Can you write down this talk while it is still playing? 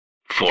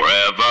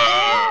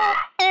Forever.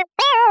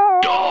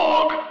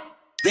 Dog.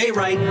 They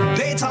write,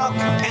 they talk,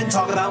 and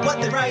talk about what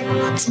they write.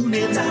 Tune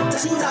in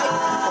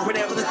tonight, or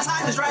whenever the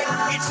time is right.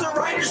 It's the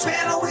Writers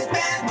Panel with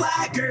Ben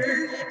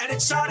Blacker, and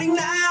it's starting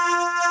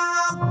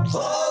now.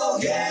 Oh,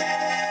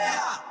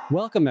 yeah!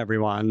 Welcome,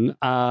 everyone.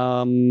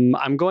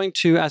 I'm going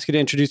to ask you to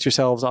introduce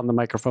yourselves on the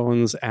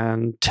microphones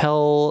and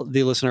tell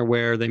the listener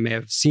where they may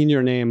have seen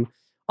your name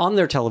on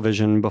their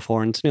television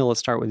before. And Sunil, let's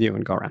start with you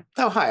and go around.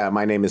 Oh, hi.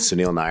 My name is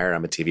Sunil Nayar.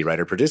 I'm a TV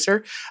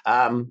writer-producer.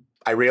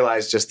 I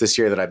realized just this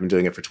year that I've been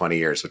doing it for 20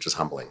 years, which is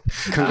humbling.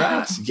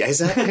 Congrats. Yeah, is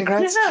that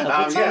congrats?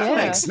 Yeah,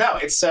 thanks. No,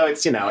 it's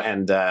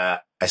and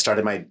I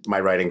started my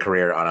writing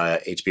career on a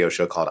HBO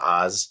show called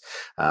Oz,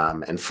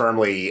 and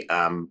firmly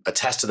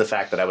attest to the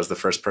fact that I was the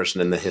first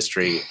person in the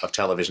history of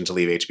television to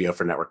leave HBO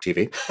for network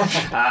TV,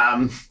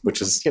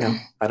 which is,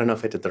 I don't know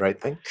if I did the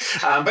right thing.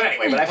 But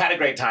anyway, I've had a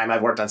great time.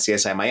 I've worked on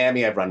CSI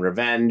Miami. I've run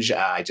Revenge.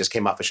 I just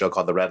came off a show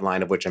called The Red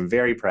Line, of which I'm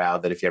very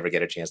proud that if you ever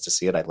get a chance to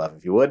see it, I'd love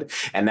if you would.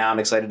 And now I'm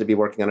excited to be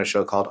working on a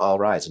show called All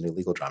Rise, a new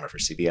legal drama for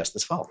CBS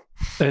this fall.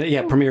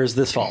 Premieres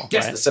this fall.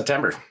 Yes, right? this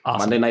September. Awesome.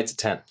 Monday nights at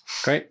 10.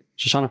 Great.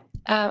 Shoshana.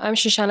 I'm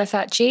Shoshana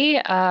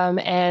Sachi,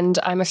 and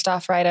I'm a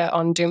staff writer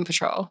on Doom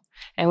Patrol.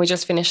 And we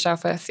just finished our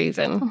first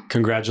season.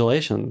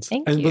 Congratulations.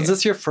 Thank and you. Was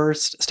this your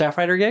first staff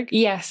writer gig?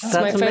 Yes, That's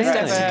my first amazing.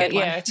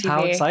 ever TV.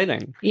 How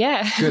exciting.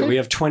 Yeah. Good. We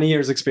have 20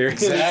 years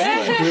experience.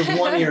 Exactly. We have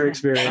 1 year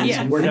experience.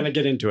 Yes. We're going to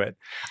get into it.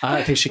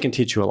 I think she can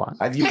teach you a lot.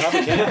 You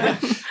probably can.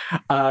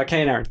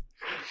 Kay and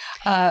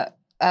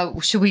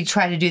Erin. Should we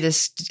try to do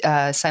this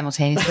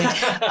simultaneously?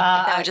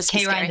 just Kay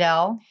be scary.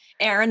 Reindl.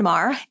 Erin,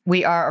 Maher.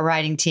 We are a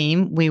writing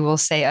team. We will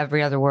say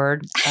every other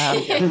word.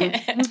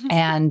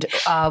 And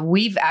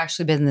we've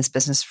actually been in this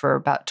business for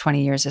about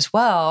 20 years as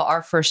well.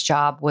 Our first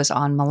job was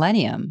on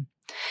Millennium.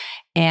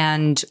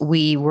 And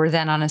we were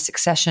then on a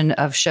succession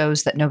of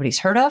shows that nobody's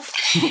heard of.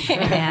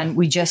 And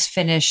we just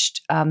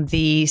finished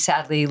the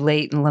sadly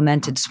late and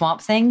lamented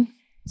Swamp Thing.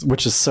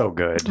 Which is so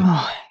good.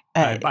 Oh,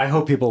 I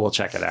hope people will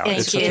check it out. Thank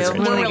It's you. such a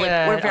great really show.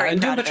 good. We're very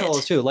and Doom proud of Patrol it.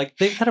 is too. Like,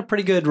 they've had a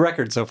pretty good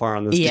record so far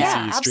on this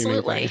Yeah, DC streaming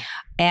absolutely. thing.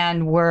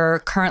 And we're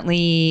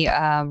currently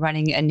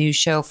running a new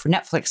show for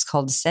Netflix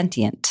called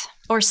Sentient.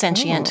 Or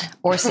sentient.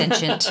 Or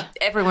Sentient.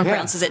 Everyone Yeah.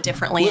 pronounces it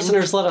differently.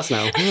 Listeners, let us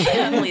know.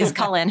 Please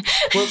call in.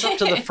 Well, it's up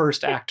to the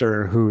first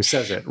actor who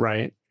says it,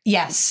 right?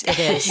 Yes, it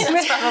is.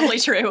 That's probably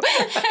true.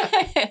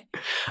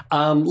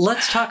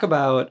 Let's talk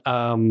about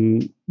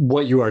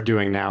what you are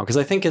doing now, because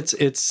I think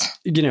it's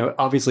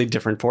obviously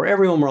different for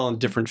everyone. We're all in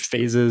different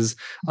phases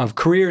of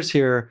careers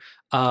here.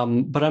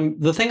 But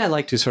the thing I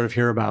like to sort of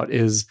hear about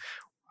is,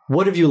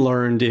 what have you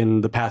learned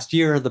in the past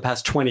year, the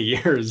past 20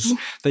 years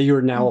that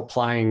you're now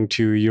applying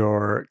to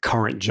your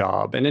current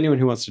job? And anyone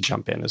who wants to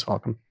jump in is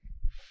welcome.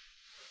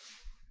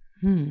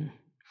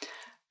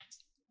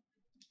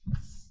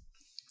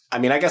 I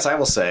mean, I guess I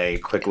will say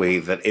quickly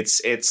that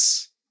it's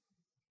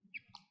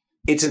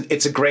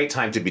a great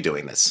time to be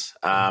doing this.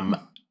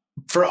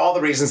 For all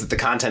the reasons that the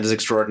content is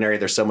extraordinary,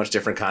 there's so much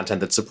different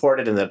content that's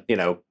supported, and that,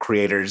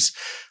 creators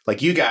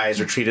like you guys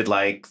are treated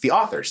like the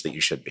authors that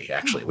you should be,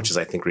 actually, which is,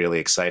 I think, really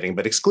exciting.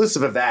 But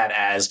exclusive of that,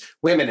 as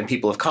women and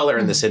people of color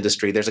in this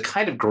industry, there's a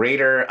kind of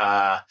greater,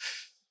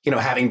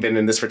 having been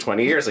in this for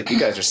 20 years, like you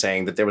guys are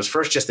saying, that there was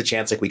first just the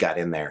chance, like we got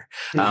in there.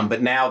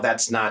 But now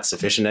that's not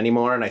sufficient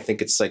anymore. And I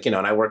think it's like, and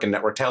I work in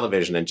network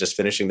television, and just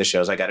finishing the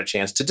shows I got a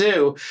chance to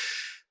do,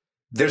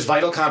 there's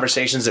vital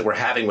conversations that we're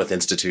having with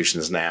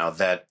institutions now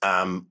that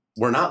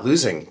we're not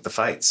losing the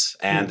fights.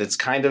 And it's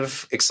kind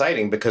of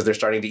exciting because they're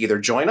starting to either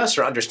join us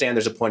or understand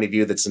there's a point of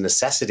view that's a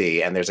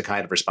necessity, and there's a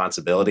kind of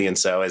responsibility. And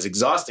so as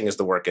exhausting as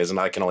the work is, and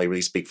I can only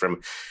really speak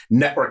from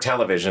network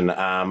television,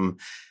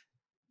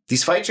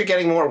 these fights are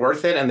getting more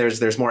worth it, and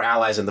there's more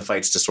allies in the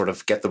fights to sort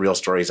of get the real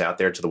stories out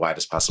there to the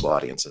widest possible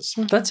audiences.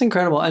 That's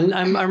incredible. And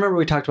I remember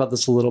we talked about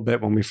this a little bit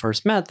when we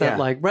first met, that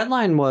like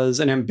Redline was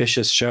an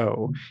ambitious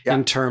show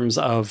in terms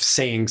of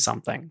saying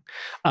something.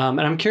 And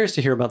I'm curious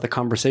to hear about the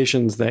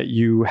conversations that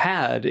you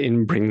had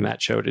in bringing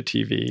that show to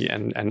TV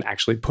and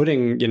actually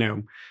putting,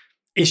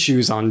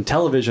 issues on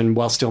television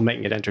while still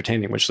making it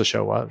entertaining, which the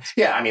show was.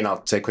 Yeah, I mean,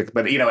 I'll say quick,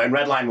 but, and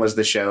Redline was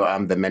the show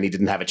that many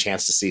didn't have a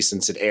chance to see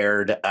since it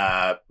aired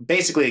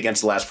basically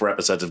against the last 4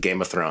 episodes of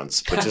Game of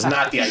Thrones, which is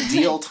not the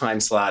ideal time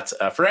slot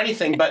for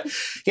anything. But,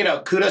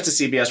 kudos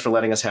to CBS for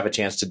letting us have a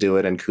chance to do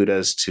it. And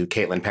kudos to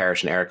Caitlin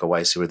Parrish and Erica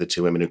Weiss, who are the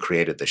 2 women who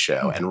created the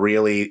show. And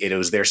really, it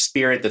was their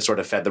spirit that sort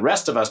of fed the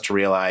rest of us to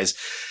realize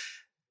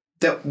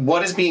that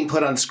what is being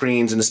put on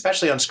screens, and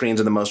especially on screens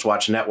in the most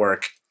watched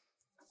network,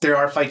 there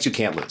are fights you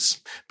can't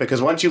lose,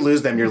 because once you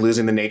lose them, you're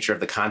losing the nature of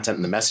the content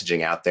and the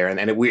messaging out there. And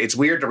it's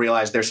weird to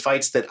realize there's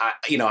fights that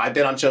I've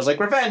been on shows like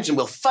Revenge, and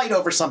we'll fight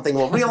over something.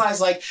 We'll realize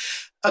like,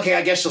 okay,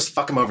 I guess you'll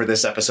fuck him over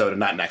this episode and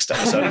not next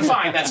episode. And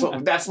fine,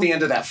 that's the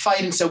end of that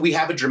fight. And so we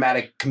have a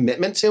dramatic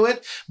commitment to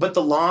it, but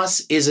the loss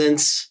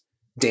isn't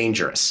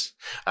dangerous.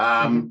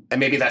 And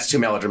maybe that's too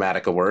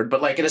melodramatic a word,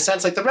 but like in a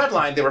sense, like the Red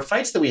Line, there were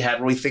fights that we had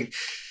where we think,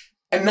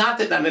 And not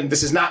that, I mean,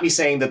 this is not me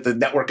saying that the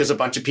network is a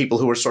bunch of people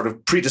who are sort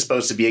of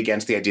predisposed to be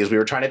against the ideas we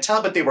were trying to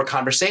tell, but they were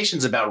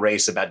conversations about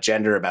race, about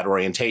gender, about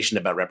orientation,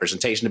 about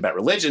representation, about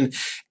religion.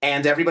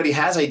 And everybody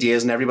has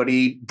ideas and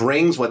everybody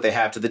brings what they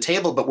have to the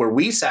table. But where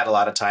we sat a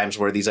lot of times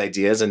were these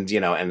ideas, and,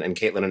 you know, and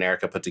Caitlin and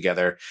Erica put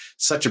together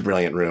such a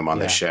brilliant room on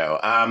this show.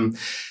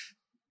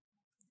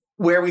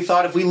 Where we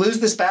thought if we lose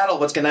this battle,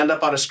 what's going to end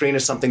up on a screen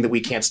is something that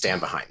we can't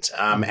stand behind.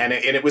 And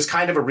it was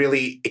kind of a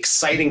really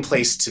exciting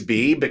place to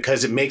be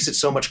because it makes it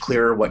so much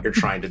clearer what you're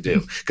trying to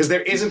do. Because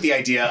there isn't the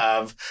idea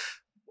of,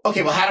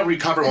 okay, well, how do we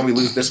recover when we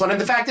lose this one?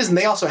 And the fact is, and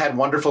they also had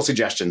wonderful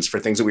suggestions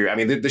for things that we were, I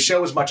mean, the show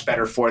was much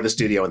better for the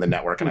studio and the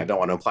network, and I don't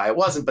want to imply it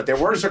wasn't, but there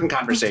were certain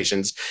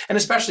conversations, and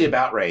especially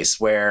about race,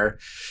 where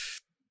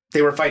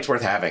they were fights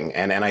worth having.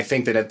 And I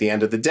think that at the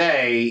end of the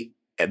day,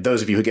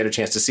 those of you who get a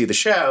chance to see the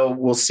show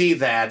will see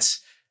that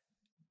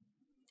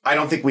I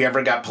don't think we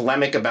ever got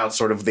polemic about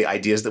sort of the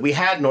ideas that we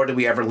had, nor did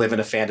we ever live in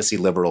a fantasy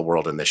liberal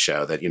world in this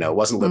show that, you know, it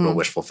wasn't liberal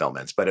wish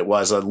fulfillment, but it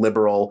was a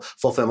liberal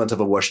fulfillment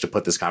of a wish to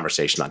put this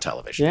conversation on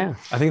television. Yeah,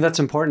 I think that's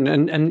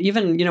important. And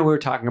even, you know, we were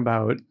talking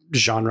about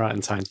genre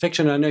and science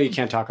fiction. I know you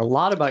can't talk a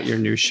lot about your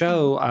new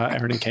show,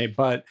 Erin and Kate,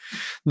 but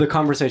the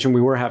conversation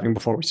we were having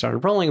before we started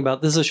rolling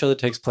about, this is a show that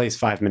takes place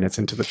 5 minutes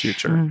into the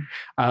future.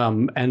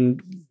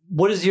 And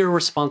what is your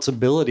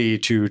responsibility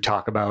to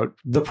talk about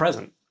the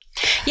present?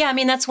 Yeah, I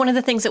mean, that's one of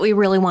the things that we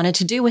really wanted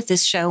to do with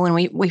this show when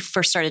we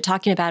first started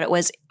talking about it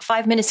was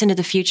 5 minutes into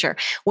the future.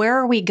 Where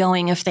are we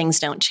going if things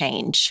don't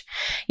change?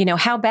 You know,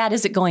 how bad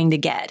is it going to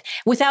get?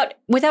 Without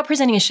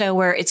presenting a show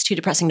where it's too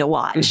depressing to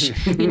watch.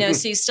 You know,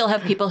 so you still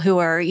have people who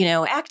are, you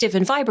know, active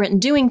and vibrant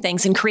and doing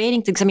things and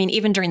creating things. I mean,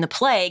 even during the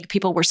plague,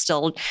 people were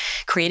still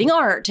creating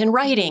art and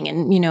writing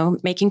and, you know,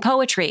 making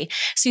poetry.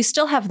 So you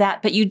still have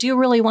that, but you do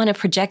really want to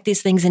project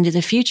these things into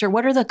the future.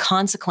 What are the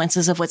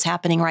consequences of what's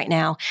happening right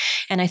now?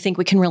 And I think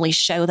we can really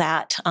show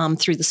that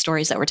through the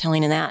stories that we're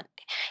telling in that,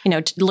 you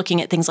know,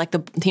 looking at things like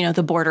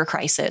the border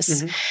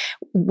crisis.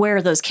 Where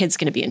are those kids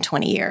going to be in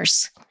 20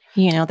 years?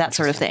 You know, that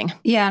sort of thing.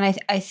 Yeah. And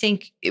I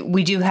think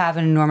we do have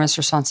an enormous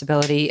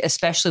responsibility,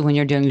 especially when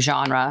you're doing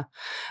genre,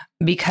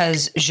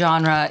 because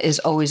genre is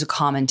always a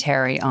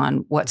commentary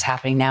on what's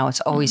happening now.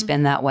 It's always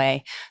been that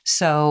way.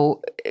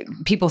 So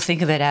people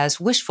think of it as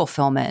wish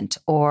fulfillment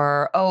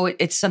or, oh,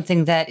 it's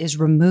something that is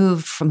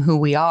removed from who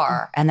we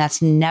are. And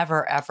that's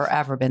never, ever,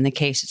 ever been the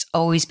case. It's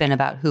always been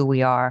about who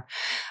we are.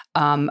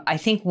 I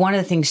think one of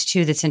the things,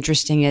 too, that's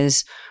interesting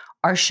is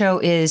our show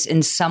is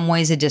in some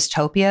ways a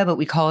dystopia, but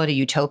we call it a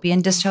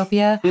utopian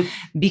dystopia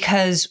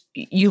because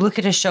you look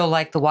at a show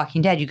like The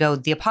Walking Dead, you go,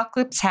 the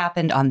apocalypse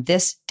happened on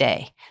this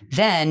day.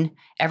 Then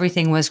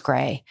everything was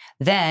gray.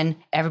 Then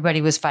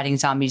everybody was fighting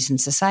zombies and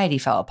society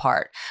fell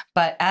apart.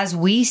 But as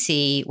we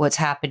see what's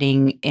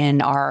happening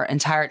in our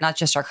entire, not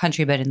just our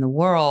country, but in the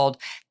world,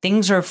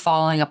 things are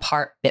falling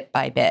apart bit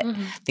by bit.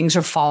 Things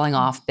are falling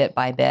off bit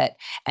by bit,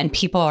 and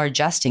people are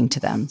adjusting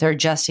to them. They're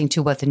adjusting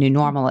to what the new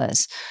normal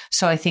is.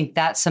 So I think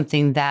that's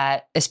something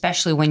that,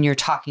 especially when you're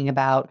talking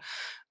about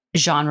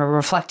genre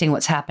reflecting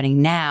what's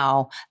happening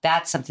now,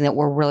 that's something that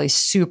we're really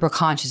super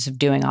conscious of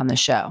doing on the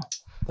show.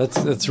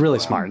 That's really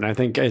smart. And I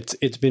think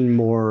it's been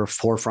more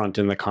forefront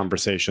in the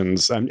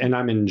conversations. And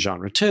I'm in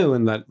genre too.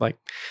 And that, like,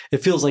 it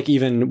feels like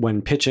even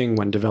when pitching,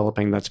 when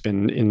developing, that's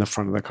been in the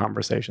front of the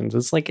conversations.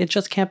 It's like, it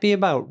just can't be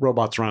about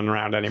robots running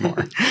around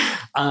anymore.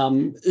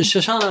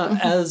 Shoshana,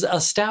 as a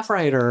staff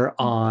writer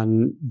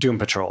on Doom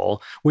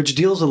Patrol, which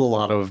deals with a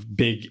lot of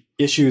big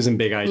issues and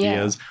big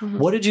ideas,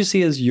 what did you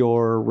see as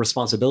your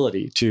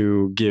responsibility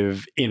to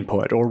give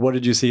input? Or what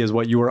did you see as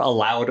what you were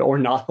allowed or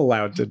not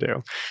allowed to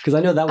do? Because I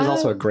know that was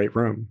also a great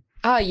room.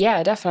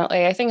 Yeah,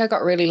 definitely. I think I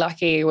got really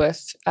lucky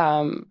with,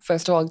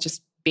 first of all,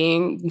 just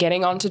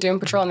getting onto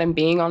Doom Patrol and then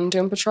being on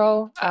Doom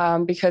Patrol,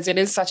 because it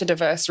is such a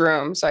diverse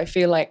room. So I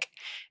feel like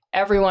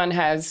everyone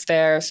has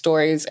their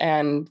stories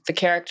and the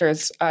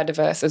characters are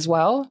diverse as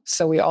well.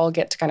 So we all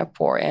get to kind of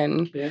pour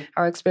in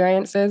our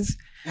experiences.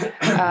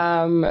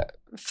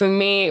 For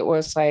me, it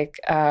was like,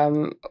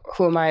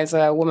 who am I as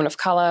a woman of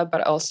color,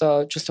 but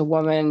also just a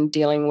woman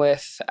dealing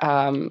with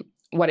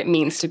what it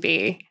means to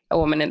be a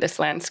woman in this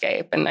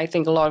landscape. And I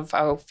think a lot of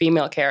our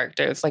female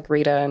characters, like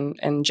Rita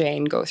and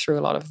Jane, go through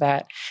a lot of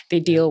that. They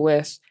deal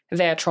with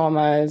their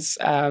traumas,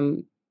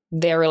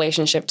 their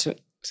relationship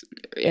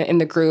in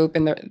the group,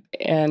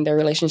 and their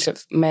relationship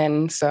with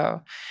men.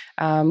 So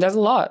there's a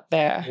lot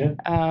there.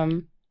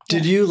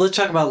 Let's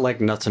talk about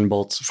like nuts and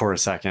bolts for a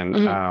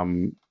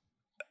second.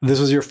 This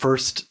was your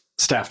first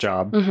staff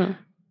job.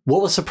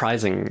 What was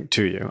surprising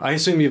to you? I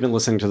assume you've been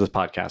listening to this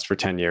podcast for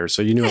 10 years,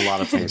 so you knew a lot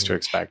of things to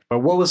expect. But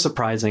what was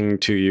surprising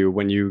to you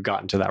when you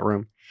got into that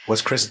room? Was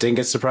Chris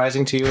Dingus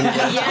surprising to you? When you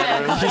got into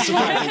that room? He's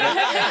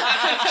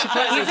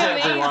surprising to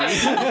everyone.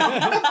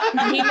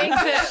 He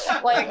makes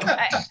it like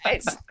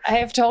I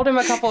have told him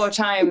a couple of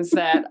times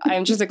that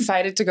I'm just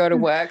excited to go to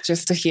work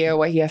just to hear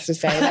what he has to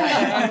say.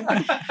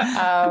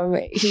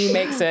 He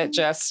makes it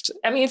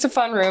it's a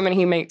fun room and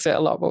he makes it a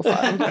lot more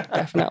fun,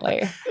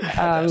 definitely.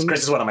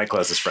 Chris is one of my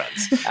closest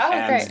friends.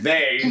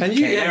 Great.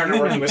 Aaron are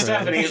working with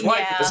Stephanie, his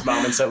wife, at this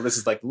moment. So this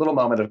is like a little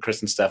moment of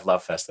Chris and Steph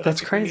Love Fest.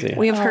 That's crazy.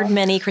 We have heard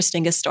many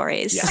Christinga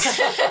stories.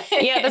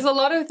 Yeah, there's a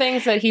lot of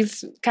things that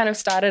he's kind of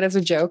started as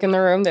a joke in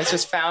the room that's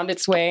just found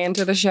its way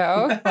into the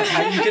show.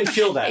 You can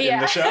feel that in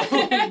the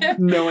show,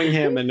 knowing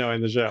him and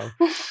knowing the show.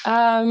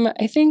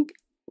 I think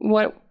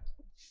what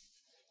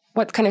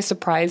kind of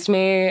surprised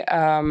me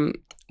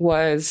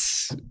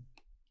was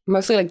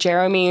mostly like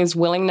Jeremy's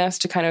willingness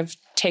to kind of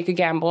take a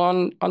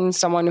gamble on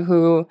someone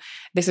who,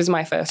 this is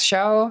my first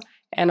show,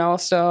 and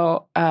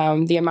also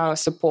the amount of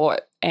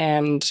support.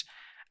 And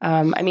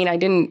I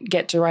didn't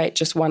get to write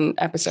just one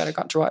episode. I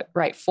got to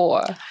write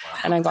 4,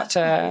 and I got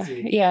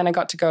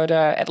to go to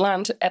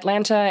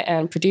Atlanta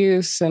and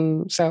produce.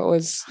 And so it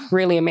was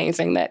really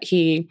amazing that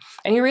he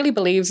really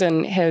believes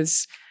in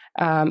his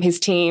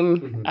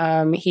team.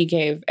 Mm-hmm. He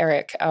gave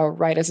Eric, our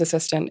writer's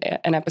assistant,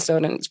 an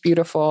episode, and it's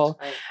beautiful.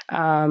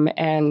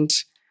 And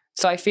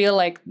so I feel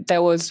like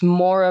there was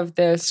more of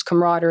this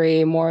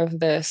camaraderie, more of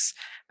this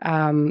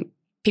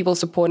people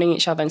supporting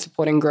each other and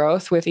supporting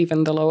growth with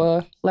even the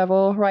lower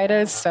level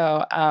writers.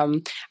 So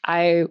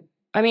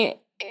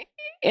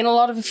in a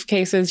lot of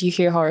cases, you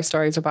hear horror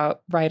stories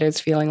about writers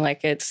feeling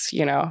like it's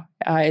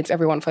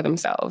everyone for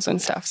themselves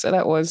and stuff. So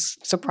that was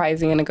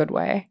surprising in a good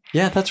way.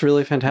 Yeah, that's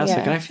really fantastic.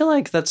 Yeah. And I feel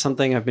like that's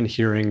something I've been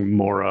hearing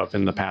more of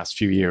in the past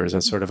few years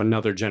as sort of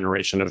another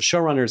generation of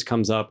showrunners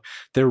comes up.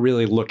 They're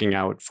really looking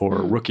out for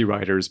rookie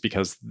writers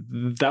because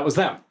that was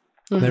them.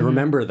 They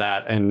remember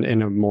that and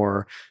in a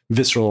more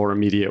visceral or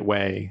immediate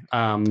way.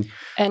 And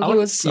he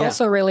was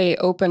also really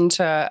open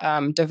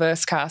to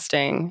diverse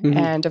casting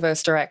and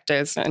diverse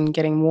directors and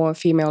getting more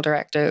female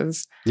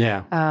directors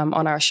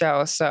on our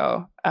show.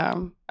 So,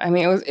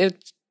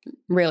 it's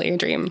really a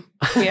dream.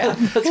 Yeah.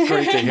 That's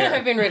great to hear.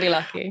 I've been really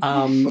lucky.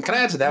 Can I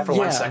add to that for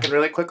 1 second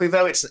really quickly,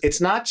 though?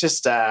 It's not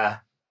just the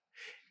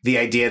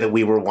idea that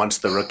we were once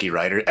the rookie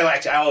writer. Oh,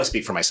 actually, I always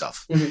speak for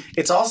myself. Mm-hmm.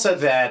 It's also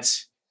that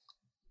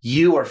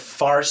you are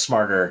far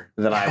smarter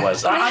than I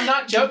was. I'm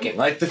not joking.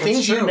 Like the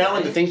things you know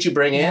and the things you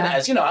bring in,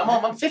 as you know,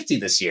 I'm 50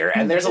 this year,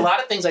 and there's a lot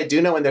of things I do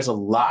know, and there's a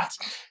lot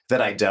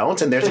that I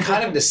don't. And there's a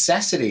kind of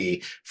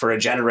necessity for a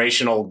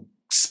generational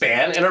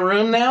span in a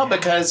room now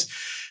because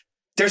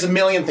there's a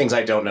million things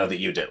I don't know that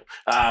you do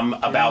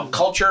about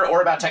culture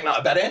or about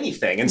technology, about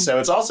anything. And so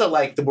it's also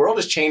like the world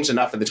has changed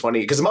enough in the 20s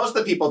because most of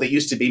the people that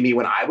used to be me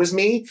when I was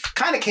me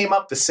kind of came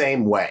up the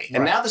same way.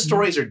 And now the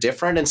stories are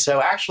different. And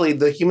so actually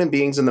the human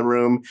beings in the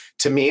room,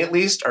 to me at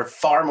least, are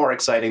far more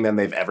exciting than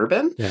they've ever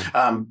been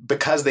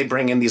because they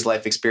bring in these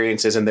life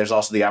experiences. And there's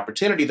also the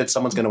opportunity that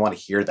someone's going to want to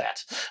hear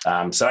that.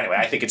 So anyway,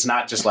 I think it's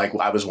not just like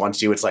I was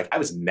once you. It's like I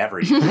was never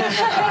you.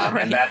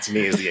 And that to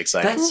me is the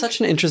exciting. That's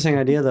such an interesting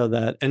idea,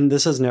 though, and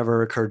this has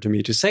never occurred to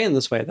me to say in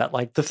this way, that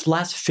like the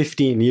last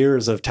 15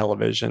 years of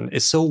television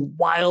is so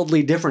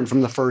wildly different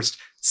from the first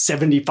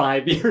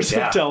 75 years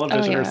of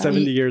television or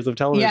 70 years of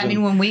television. Yeah, I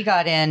mean, when we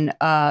got in,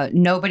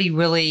 nobody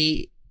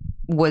really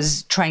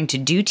was trying to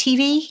do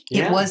TV.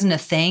 It wasn't a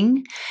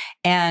thing.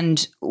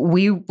 And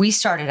we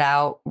started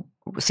out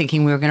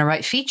thinking we were going to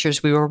write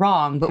features. We were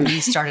wrong, but we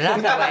started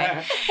out that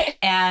way.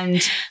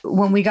 And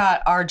when we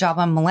got our job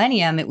on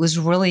Millennium, it was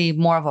really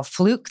more of a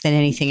fluke than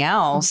anything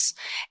else.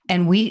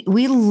 And we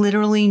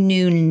literally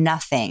knew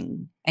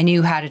nothing. I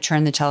knew how to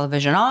turn the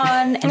television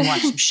on and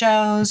watch some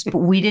shows, but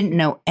we didn't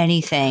know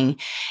anything.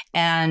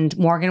 And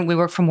we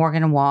worked for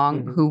Morgan and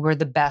Wong, who were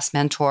the best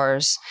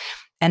mentors.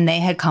 And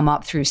they had come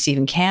up through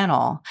Stephen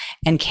Cannell.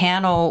 And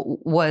Cannell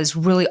was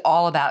really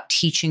all about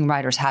teaching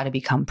writers how to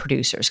become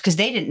producers because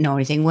they didn't know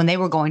anything. When they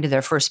were going to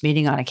their first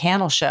meeting on a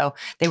Cannell show,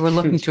 they were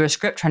looking through a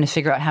script trying to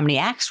figure out how many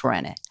acts were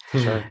in it.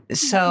 Sure.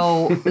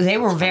 So they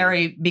were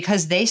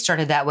because they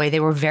started that way, they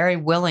were very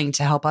willing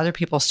to help other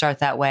people start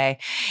that way.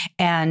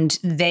 And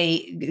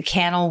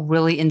Cannell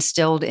really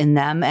instilled in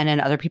them and in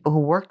other people who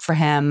worked for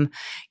him,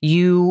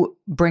 you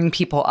bring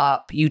people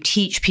up, you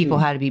teach people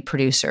how to be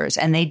producers.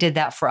 And they did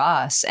that for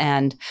us.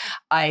 And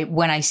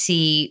when I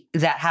see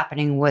that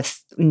happening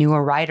with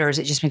newer writers,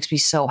 it just makes me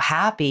so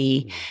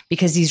happy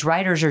because these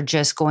writers are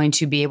just going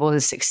to be able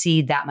to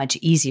succeed that much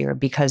easier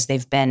because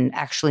they've been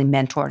actually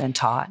mentored and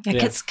taught.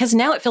 Because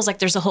now it feels like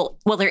there is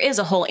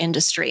a whole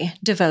industry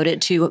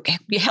devoted to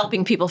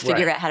helping people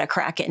figure out how to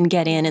crack it and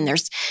get in. And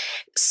there's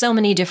so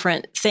many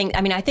different things.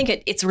 I mean, I think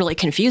it's really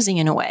confusing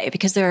in a way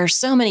because there are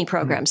so many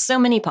programs, so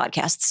many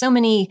podcasts, so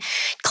many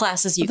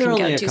classes you can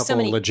go to. So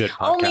many legit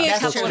podcasts. Only a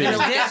couple. There's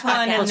this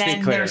one, and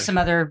then there's some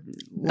other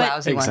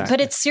lousy ones.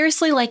 But it's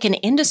seriously like an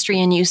industry,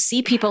 and you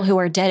see people who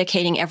are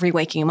dedicating every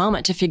waking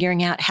moment to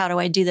figuring out, how do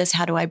I do this?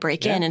 How do I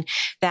break in? And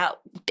that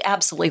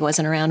absolutely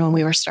wasn't around when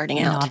we were starting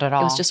out. Not at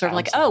all. It was just sort of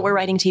like, oh, we're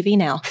writing TV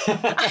now.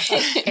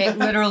 It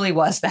literally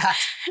was that.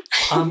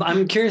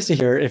 I'm curious to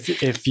hear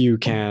if you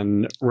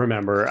can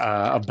remember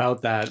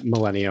about that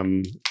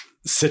Millennium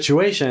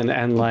situation,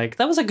 and like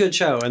that was a good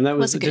show. And that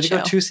was a good did it go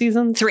show. 2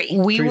 seasons? 3.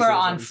 We Three were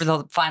on seasons. for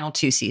the final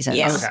 2 seasons.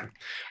 Yes. Okay.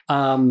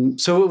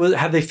 So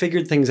had they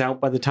figured things out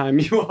by the time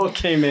you all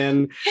came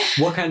in?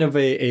 What kind of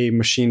a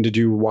machine did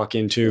you walk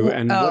into?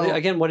 And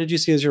what did you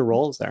see as your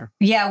roles there?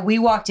 Yeah, we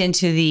walked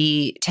into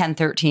the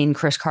 1013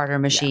 Chris Carter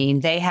machine.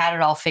 They had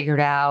it all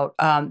figured out.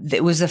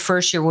 It was the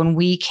first year when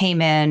we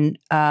came in,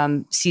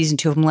 season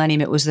 2 of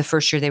Millennium. It was the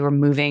first year they were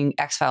moving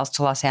X-Files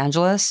to Los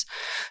Angeles.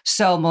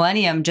 So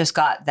Millennium just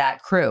got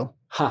that crew.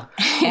 Huh.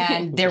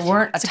 And there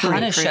weren't a ton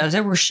great of crew. shows.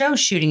 There were shows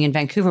shooting in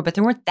Vancouver, but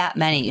there weren't that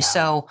many. Yeah.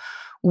 So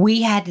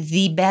we had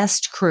the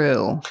best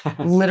crew,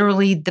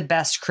 literally the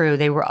best crew.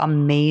 They were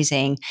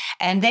amazing.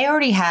 And they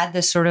already had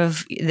this sort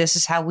of, this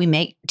is how we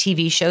make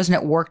TV shows, and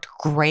it worked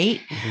great.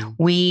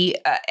 We,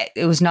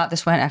 it was not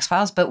this way on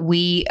X-Files, but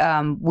we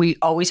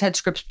always had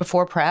scripts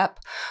before prep.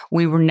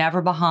 We were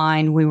never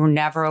behind. We were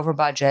never over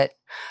budget.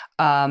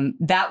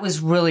 That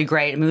was really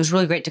great. I mean, it was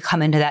really great to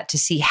come into that to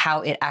see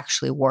how it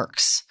actually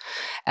works,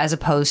 as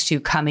opposed to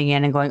coming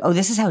in and going, oh,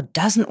 this is how it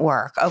doesn't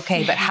work.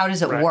 Okay, but how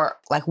does it work?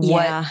 Like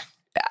what?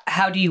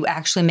 How do you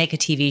actually make a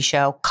TV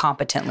show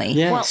competently?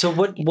 Yeah. Well, so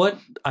what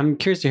I'm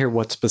curious to hear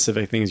what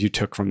specific things you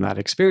took from that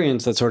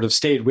experience that sort of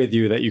stayed with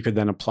you that you could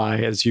then apply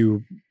as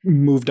you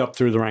moved up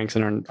through the ranks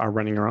and are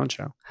running your own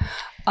show.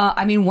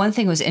 I mean, one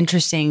thing was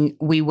interesting.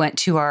 We went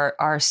to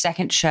our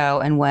second show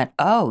and went,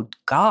 oh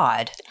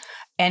God.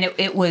 And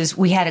it was,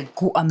 we had an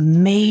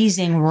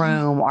amazing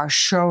room. Our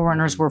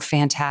showrunners were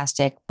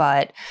fantastic,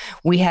 but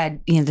we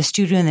had, the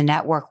studio and the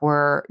network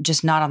were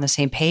just not on the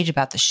same page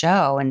about the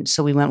show. And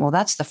so we went, well,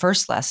 that's the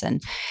first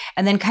lesson.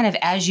 And then kind of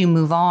as you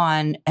move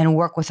on and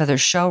work with other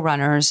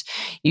showrunners,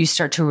 you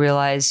start to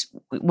realize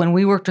when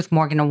we worked with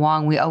Morgan and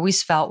Wong, we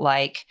always felt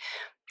like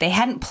they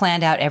hadn't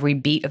planned out every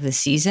beat of the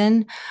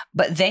season,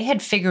 but they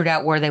had figured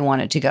out where they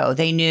wanted to go.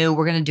 They knew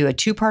we're going to do a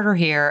 2-parter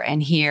here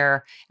and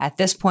here. At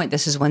this point,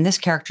 this is when this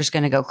character is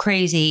going to go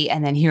crazy.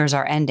 And then here's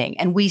our ending.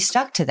 And we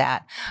stuck to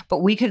that. But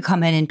we could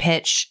come in and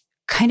pitch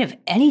kind of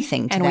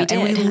anything to them. We did.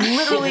 And we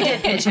literally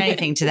did pitch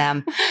anything to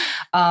them.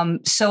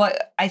 So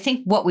I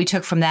think what we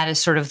took from that is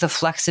sort of the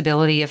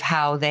flexibility of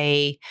how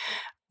they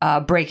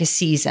break a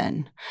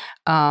season.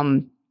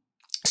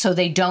 So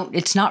they don't,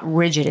 it's not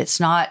rigid. It's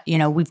not,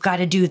 we've got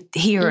to do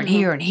here and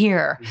here and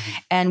here.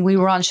 And we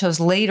were on shows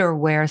later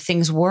where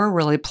things were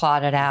really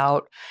plotted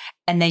out.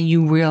 And then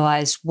you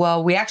realize,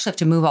 well, we actually have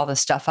to move all this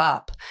stuff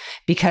up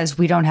because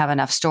we don't have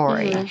enough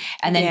story.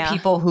 And then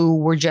people who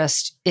were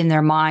just in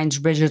their minds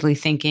rigidly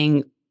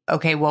thinking,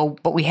 okay, well,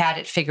 but we had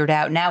it figured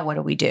out. Now what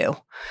do we do?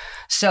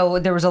 So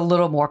there was a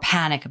little more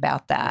panic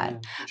about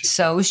that.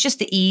 So it was just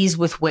the ease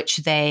with which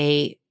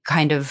they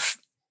kind of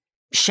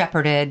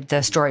shepherded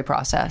the story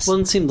process. Well,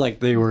 it seemed like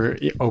they were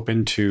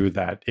open to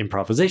that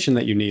improvisation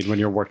that you need when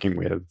you're working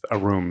with a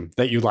room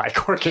that you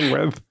like working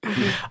with.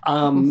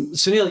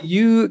 Sunil,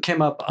 you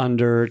came up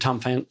under Tom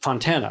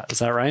Fontana, is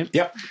that right?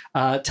 Yep.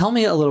 Tell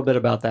me a little bit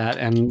about that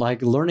and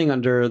like learning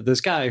under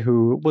this guy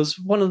who was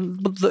one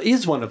of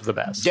the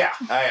best. Yeah,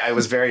 I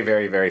was very,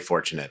 very, very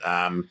fortunate.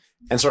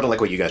 And sort of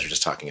like what you guys were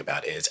just talking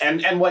about is,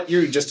 and what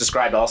you just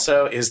described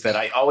also is that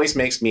it always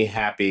makes me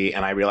happy.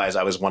 And I realize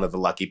I was one of the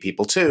lucky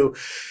people too.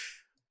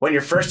 When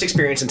your first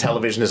experience in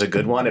television is a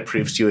good one, it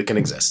proves to you it can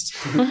exist.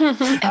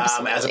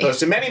 As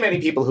opposed to many,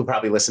 many people who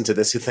probably listen to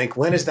this who think,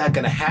 when is that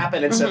going to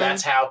happen? And so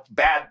that's how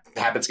bad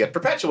habits get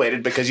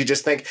perpetuated because you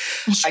just think,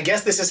 I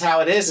guess this is how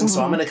it is. And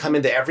so I'm going to come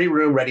into every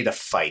room ready to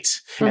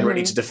fight and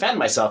ready to defend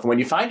myself. And when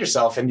you find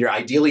yourself in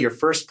ideally your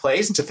first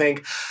place to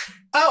think,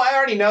 oh, I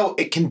already know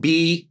it can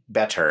be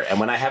better. And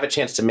when I have a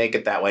chance to make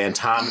it that way, and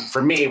Tom,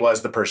 for me,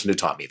 was the person who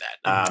taught me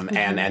that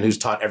and who's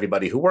taught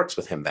everybody who works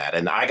with him that.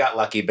 And I got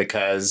lucky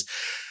because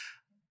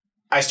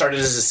I started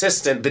as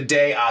assistant the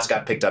day Oz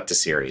got picked up to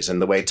series.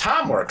 And the way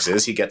Tom works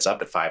is he gets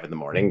up at 5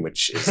 a.m,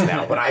 which is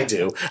now what I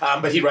do.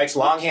 But he writes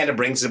longhand and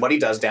brings what he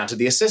does down to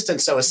the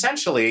assistant. So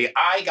essentially,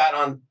 I got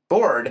on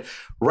board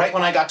right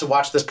when I got to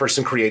watch this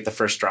person create the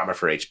first drama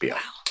for HBO.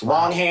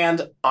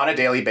 Longhand on a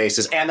daily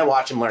basis, and then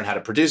watch him learn how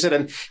to produce it.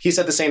 And he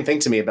said the same thing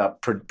to me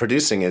about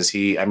producing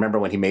I remember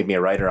when he made me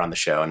a writer on the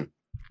show, and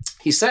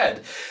he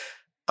said,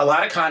 a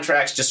lot of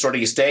contracts just sort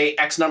of you stay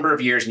X number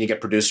of years and you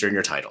get producer in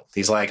your title.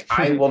 He's like,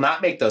 I will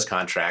not make those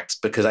contracts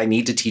because I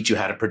need to teach you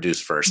how to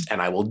produce first,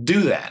 and I will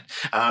do that.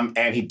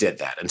 And he did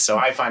that. And so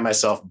I find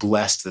myself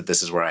blessed that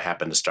this is where I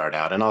happen to start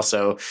out. And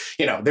also,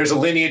 there's a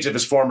lineage of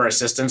his former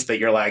assistants that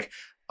you're like,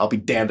 I'll be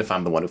damned if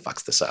I'm the one who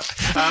fucks this up.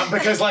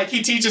 Because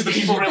he teaches the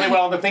people really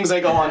well and the things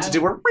they go on to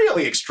do are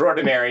really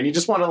extraordinary. And you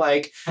just want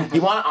to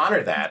you want to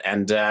honor that.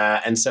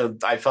 And so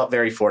I felt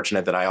very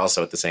fortunate that I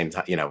also at the same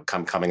time,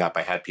 coming up,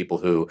 I had people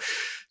who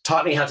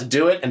taught me how to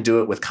do it and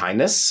do it with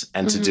kindness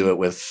and to do it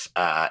with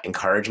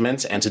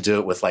encouragement and to do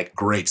it with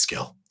great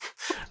skill.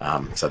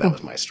 So that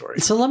was my story.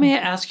 So let me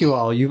ask you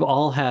all, you've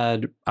all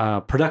had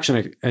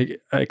production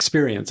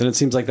experience, and it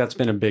seems like that's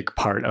been a big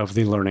part of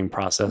the learning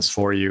process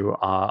for you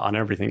on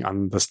everything,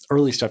 on the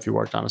early stuff you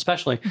worked on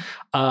especially.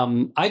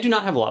 I do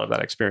not have a lot of that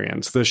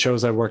experience. The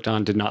shows I worked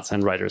on did not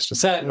send writers to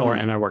set,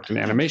 and I worked in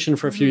animation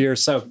for a few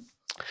years. So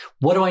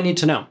what do I need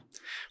to know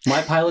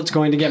my pilot's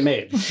going to get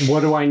made.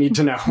 What do I need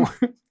to know?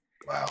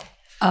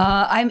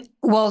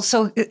 Wow.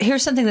 So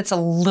here's something that's a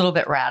little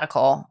bit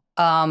radical.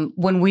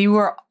 When we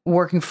were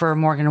working for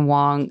Morgan and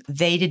Wong,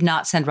 they did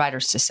not send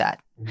writers to set.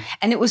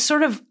 And it was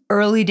sort of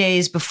early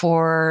days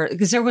before,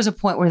 because there was a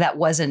point where that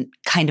wasn't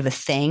kind of a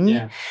thing.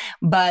 Yeah.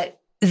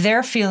 But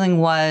their feeling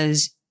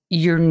was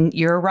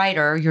you're a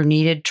writer, you're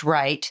needed to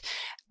write.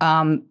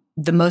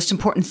 The most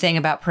important thing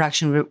about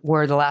production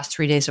were the last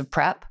 3 days of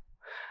prep,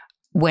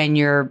 when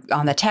you're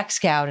on the tech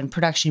scout and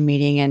production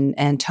meeting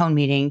and tone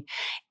meeting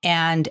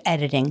and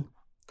editing.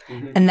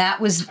 Mm-hmm. And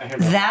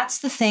that's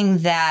the thing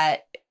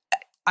that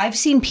I've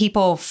seen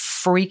people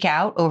freak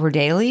out over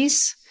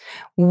dailies.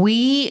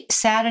 We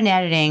sat in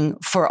editing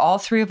for all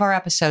 3 of our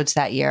episodes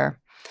that year,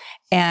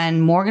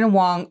 and Morgan and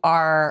Wong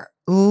are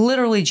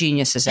literally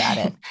geniuses at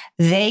it.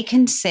 They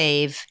can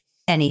save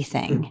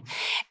anything.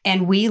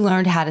 And we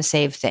learned how to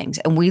save things,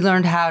 and we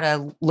learned how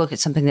to look at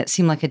something that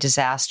seemed like a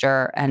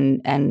disaster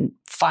and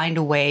find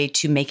a way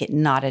to make it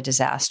not a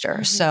disaster.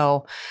 Mm-hmm.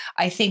 So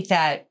I think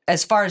that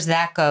as far as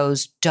that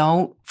goes,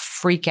 don't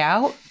freak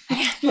out.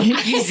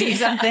 You see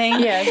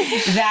something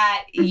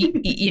that,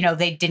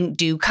 they didn't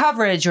do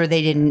coverage, or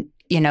they didn't,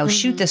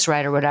 shoot this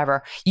right or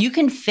whatever. You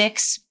can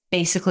fix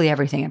basically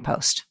everything in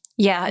post.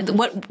 Yeah.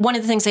 One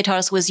of the things they taught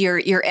us was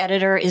your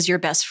editor is your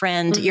best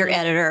friend. Mm-hmm. Your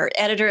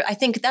editor. I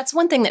think that's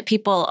one thing that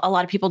a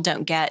lot of people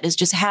don't get, is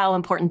just how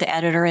important the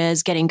editor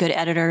is, getting good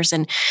editors.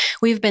 And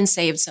we've been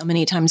saved so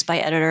many times by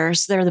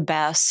editors. They're the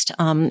best.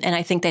 And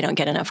I think they don't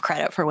get enough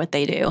credit for what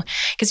they do,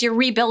 because you're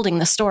rebuilding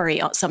the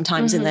story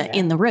sometimes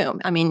in the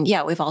room. I mean,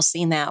 we've all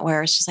seen that,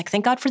 where it's just like,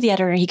 thank God for the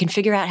editor. He can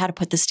figure out how to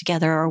put this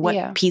together, or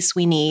what piece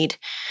we need.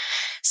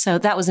 So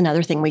that was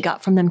another thing we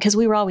got from them, because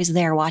we were always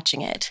there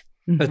watching it.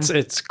 Mm-hmm.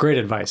 It's great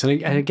advice.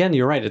 And again,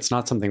 you're right. It's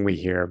not something we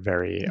hear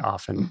very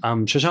often.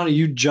 Shoshana,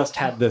 you just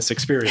had this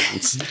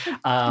experience.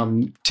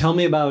 Tell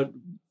me about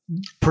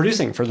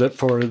producing for the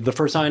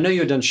first time. I know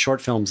you had done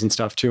short films and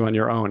stuff too on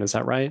your own. Is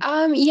that right?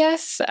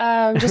 Yes.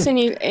 Just in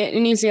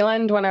New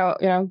Zealand when I,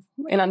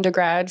 in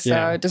undergrad.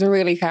 So it doesn't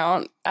really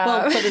count.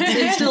 But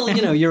it's still,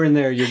 you're in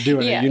there, you're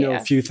doing it. A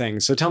few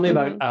things. So tell me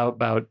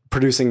about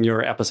producing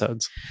your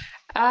episodes.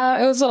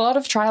 It was a lot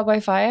of trial by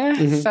fire.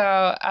 Mm-hmm.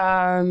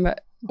 So,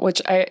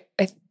 which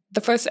the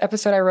first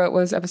episode I wrote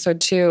was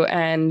episode 2,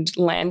 and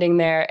landing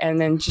there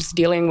and then just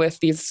dealing with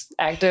these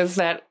actors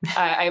that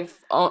I've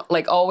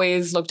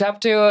always looked up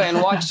to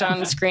and watched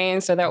on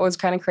screen. So that was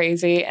kind of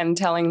crazy, and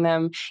telling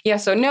them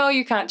yes or no,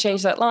 you can't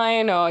change that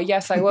line, or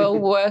yes, I will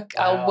work.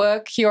 Wow. I'll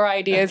work your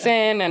ideas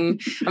in,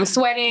 and I'm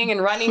sweating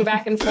and running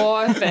back and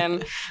forth,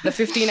 and the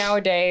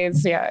 15-hour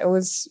days. Yeah, it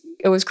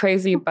was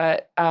crazy,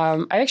 but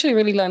I actually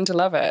really learned to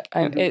love it.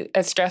 Mm-hmm.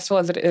 As stressful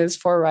as it is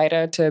for a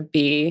writer to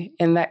be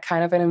in that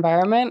kind of an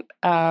environment,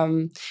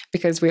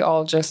 because we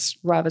all just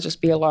rather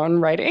just be alone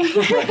writing.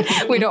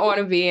 We don't want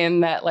to be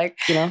in that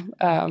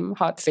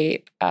hot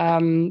seat.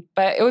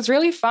 But it was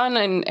really fun,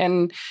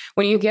 and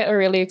when you get a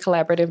really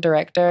collaborative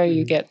director,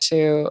 you get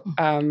to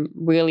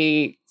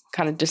really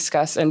kind of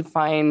discuss and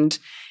find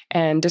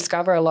and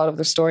discover a lot of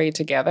the story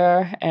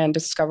together, and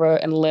discover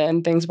and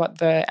learn things about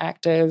the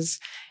actors.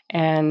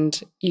 And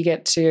you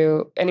get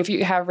to, and if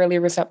you have really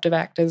receptive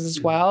actors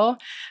as well,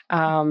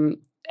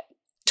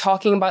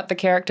 talking about the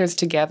characters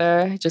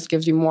together just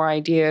gives you more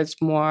ideas,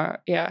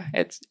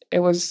 it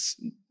was,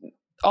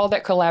 all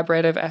that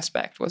collaborative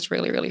aspect was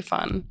really, really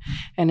fun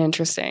and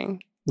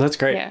interesting. That's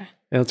great. Yeah.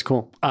 That's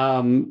cool.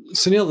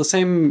 Sunil, the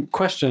same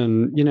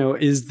question,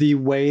 is the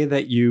way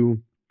that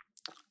you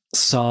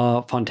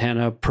saw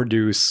Fontana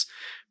produce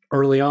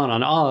early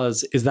on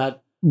Oz, is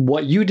that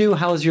what you do?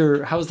 How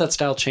has that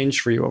style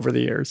changed for you over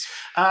the years?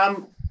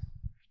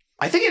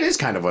 I think it is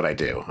kind of what I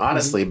do,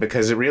 honestly,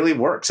 because it really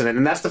works.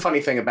 And that's the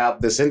funny thing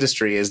about this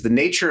industry, is the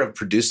nature of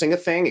producing a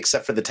thing,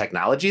 except for the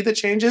technology that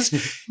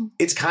changes,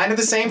 it's kind of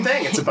the same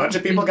thing. It's a bunch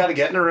of people got to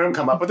get in a room,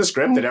 come up with a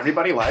script that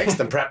everybody likes,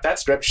 then prep that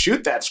script,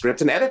 shoot that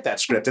script, and edit that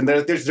script. And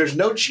there's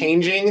no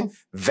changing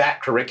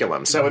that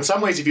curriculum. So in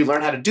some ways, if you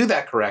learn how to do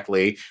that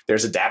correctly,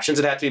 there's adaptions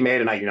that have to be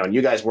made. And and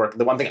you guys work,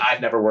 the one thing I've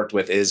never worked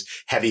with is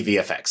heavy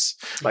VFX.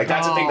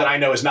 That's a thing that I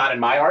know is not in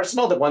my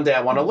arsenal, that one day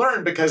I want to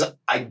learn, because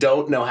I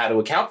don't know how to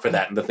account for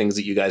that and the things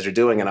that you guys are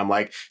doing. And I'm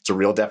like, it's a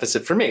real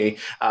deficit for me.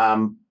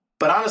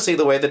 But honestly,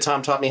 the way that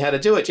Tom taught me how to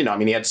do it,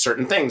 he had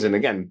certain things. And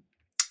again,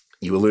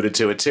 you alluded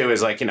to it too,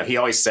 is he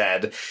always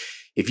said,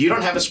 if you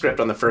don't have a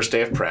script on the first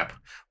day of prep,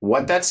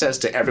 what that says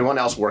to everyone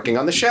else working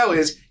on the show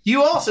is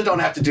you also don't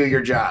have to do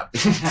your job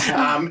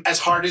as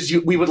hard as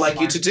we would like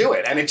you to do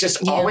it. And it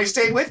just always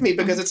stayed with me,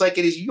 because it's it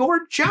is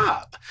your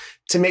job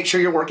to make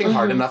sure you're working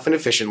hard enough and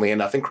efficiently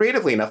enough and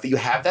creatively enough that you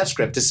have that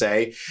script to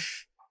say,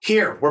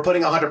 here, we're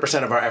putting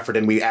 100% of our effort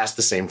in. We ask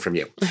the same from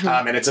you.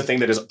 Mm-hmm. And it's a thing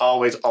that has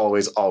always,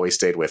 always, always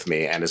stayed with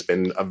me, and has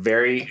been a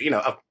very,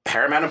 of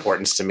paramount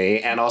importance to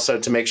me. And also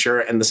to make sure,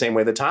 in the same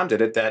way that Tom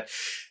did it, that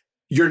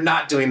you're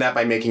not doing that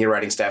by making your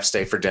writing staff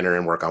stay for dinner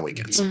and work on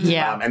weekends. Mm-hmm.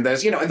 Yeah. And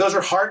those, and those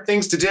are hard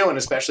things to do. And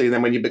especially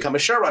then when you become a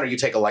showrunner, you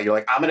take a lot. You're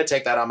like, I'm going to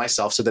take that on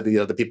myself so that the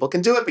other people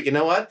can do it. But you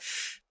know what?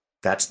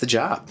 that's the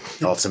job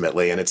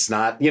ultimately. And it's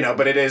not,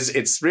 but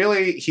it's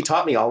really, he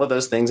taught me all of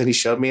those things and he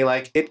showed me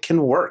like it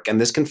can work. And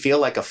this can feel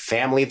like a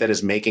family that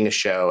is making a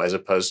show as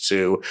opposed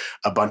to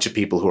a bunch of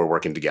people who are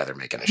working together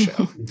making a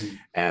show.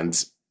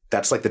 And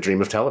that's like the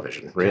dream of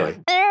television, really.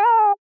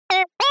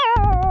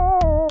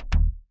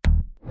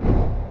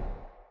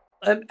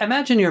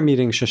 Imagine you're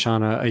meeting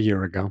Shoshana a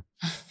year ago,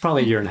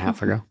 probably a year and a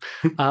half ago.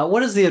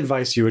 What is the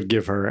advice you would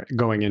give her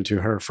going into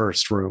her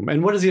first room?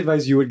 And what is the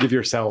advice you would give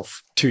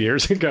yourself 2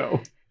 years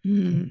ago?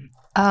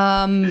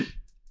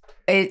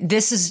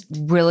 This is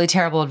really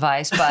terrible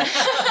advice, but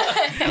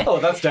oh,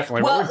 that's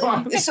definitely what we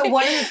want. So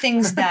one of the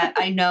things that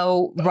I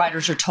know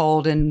writers are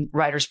told in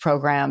writers'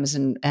 programs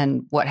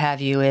and what have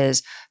you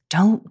is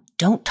don't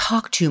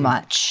talk too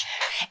much.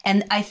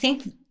 And I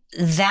think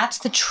that's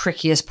the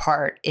trickiest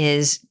part,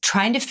 is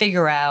trying to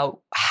figure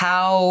out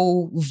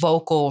how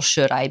vocal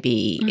should I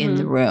be in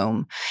the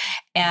room.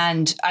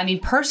 And I mean,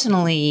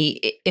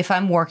 personally, if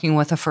I'm working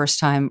with a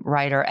first-time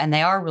writer and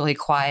they are really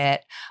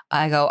quiet,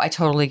 I go, I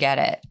totally get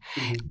it.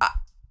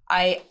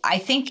 I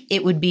think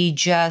it would be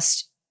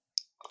just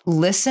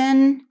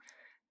listen,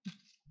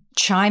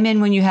 chime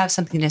in when you have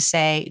something to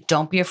say.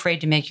 Don't be afraid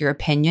to make your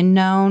opinion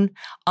known.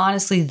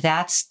 Honestly,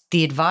 that's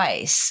the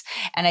advice.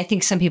 And I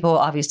think some people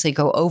obviously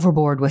go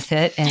overboard with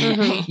it.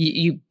 And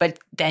but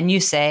then you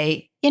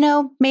say,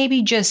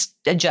 maybe just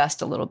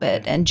adjust a little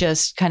bit and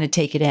just kind of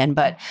take it in.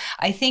 But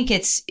I think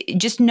it's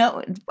just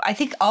I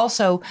think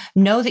also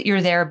know that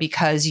you're there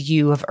because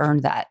you have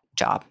earned that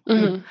job.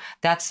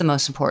 That's the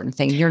most important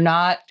thing. You're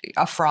not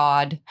a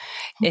fraud.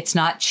 It's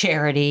not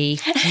charity.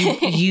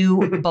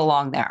 You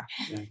belong there.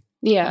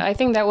 Yeah, I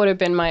think that would have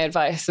been my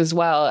advice as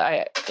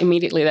well.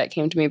 Immediately that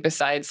came to me,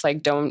 besides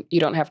like, you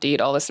don't have to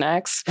eat all the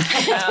snacks. Probably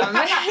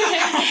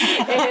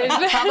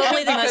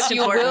the most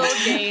important. You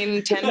will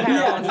gain 10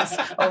 pounds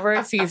over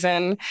a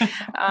season.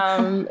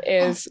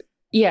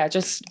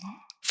 Just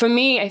for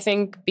me, I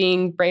think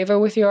being braver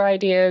with your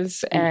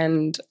ideas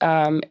and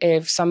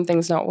if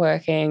something's not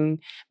working,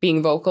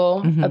 being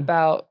vocal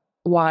about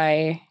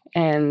why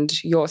and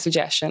your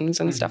suggestions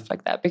and stuff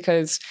like that,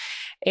 because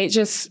it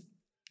just,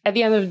 at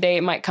the end of the day,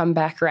 it might come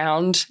back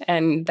around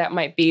and that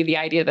might be the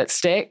idea that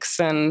sticks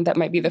and that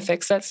might be the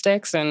fix that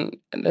sticks. And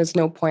there's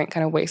no point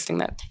kind of wasting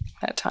that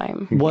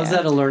time. Was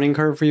that a learning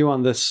curve for you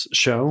on this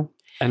show?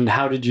 And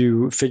how did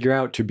you figure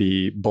out to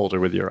be bolder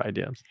with your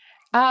ideas?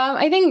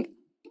 I think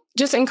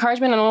just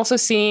encouragement and also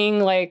seeing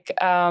like,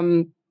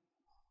 I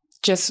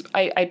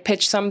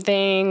pitch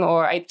something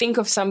or I think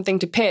of something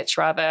to pitch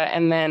rather,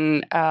 and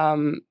then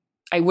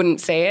I wouldn't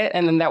say it.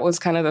 And then that was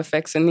kind of the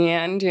fix in the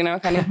end,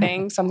 kind of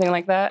thing, something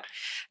like that.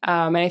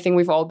 And I think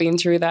we've all been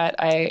through that.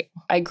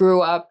 I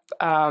grew up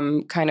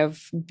kind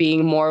of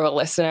being more of a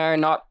listener,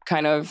 not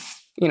kind of,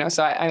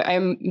 so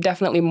I'm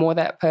definitely more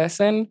that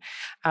person,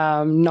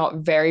 not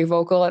very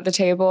vocal at the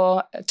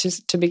table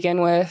to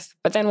begin with.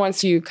 But then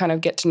once you kind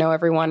of get to know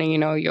everyone and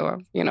you're,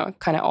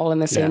 kind of all in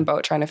the same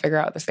boat trying to figure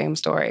out the same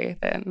story,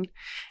 then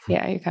you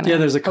kind of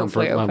there's a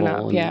comfort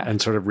level and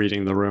sort of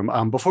reading the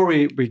room. Before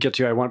we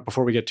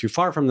get too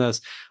far from this,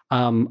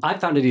 I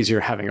found it easier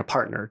having a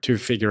partner to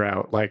figure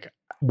out like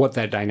what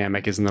that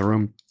dynamic is in the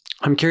room.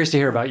 I'm curious to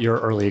hear about your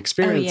early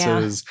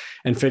experiences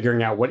and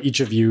figuring out what each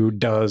of you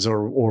does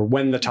or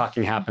when the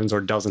talking happens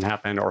or doesn't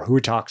happen or who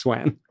talks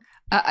when.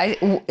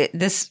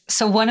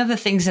 So one of the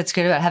things that's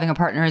good about having a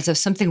partner is if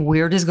something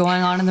weird is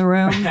going on in the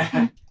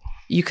room,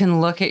 you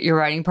can look at your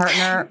writing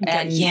partner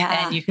and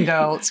you can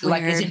go,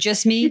 like, is it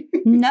just me?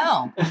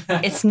 No,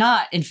 it's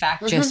not, in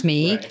fact, just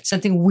me. Right.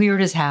 Something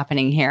weird is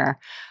happening here.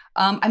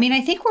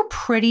 I think we're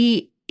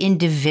pretty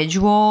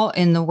individual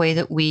in the way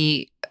that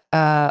we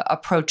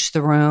approach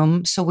the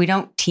room. So we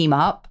don't team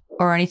up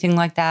or anything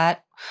like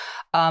that.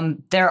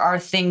 There are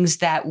things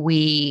that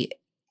we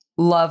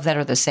love that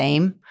are the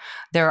same.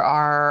 There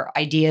are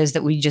ideas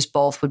that we just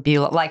both would be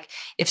like,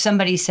 if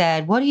somebody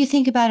said, what do you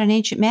think about an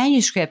ancient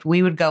manuscript?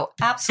 We would go,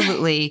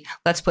 absolutely,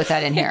 let's put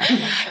that in here.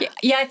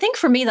 Yeah, I think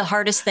for me, the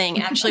hardest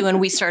thing actually when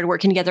we started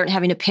working together and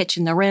having to pitch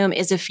in the room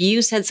is if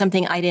you said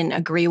something I didn't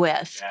agree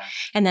with. Yeah.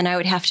 And then I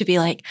would have to be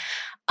like,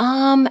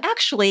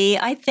 actually,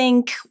 I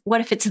think,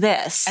 what if it's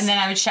this? And then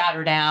I would shout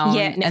her down.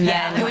 Yeah, and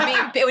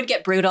then it would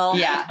get brutal.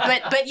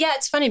 Yeah. But yeah,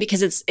 it's funny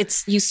because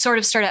it's you sort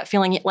of start out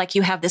feeling like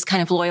you have this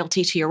kind of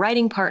loyalty to your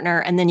writing partner,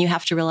 and then you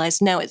have to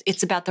realize, no,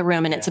 it's about the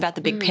room and it's about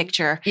the big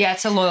picture. Yeah,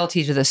 it's a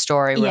loyalty to the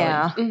story, really.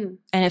 Yeah. And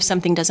if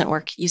something doesn't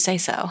work, you say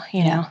so,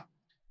 you know.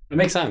 It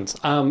makes sense.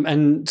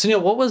 And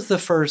Sunil, was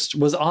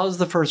Oz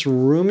the first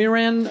room you're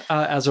in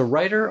as a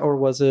writer, or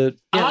was it?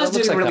 Yeah, Oz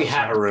didn't really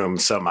have a room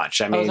so much.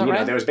 I mean,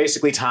 there was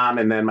basically Tom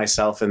and then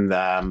myself and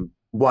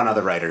one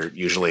other writer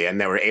usually, and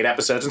there were 8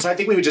 episodes. And so I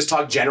think we would just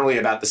talk generally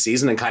about the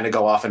season and kind of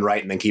go off and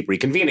write and then keep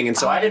reconvening. And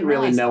so I didn't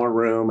really know a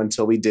room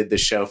until we did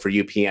this show for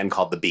UPN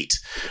called The Beat.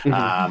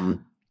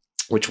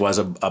 Which was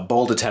a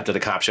bold attempt at a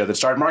cop show that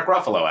starred Mark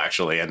Ruffalo,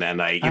 actually. And then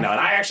and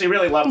I actually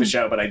really love the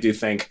show, but I do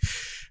think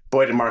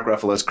boy, did Mark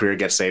Ruffalo's career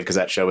get saved because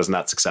that show was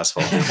not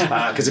successful.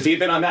 Because if he'd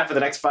been on that for the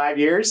next 5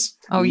 years,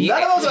 none of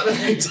those other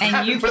things And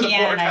happened for the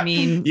UPN, board. I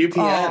mean,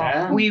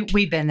 UPN.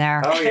 we've been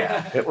there. Oh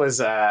yeah, it was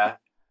an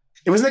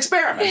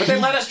experiment, but they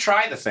let us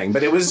try the thing.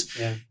 But it was,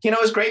 it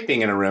was great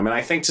being in a room. And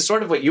I think to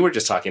sort of what you were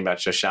just talking about,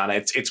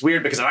 Shoshana, it's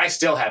weird because I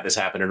still have this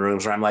happen in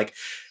rooms where I'm like,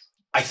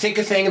 I think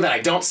a thing and then I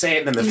don't say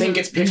it, and then the thing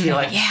gets pitched. And you're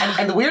like,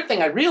 and the weird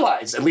thing I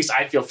realize, at least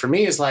I feel for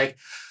me, is like,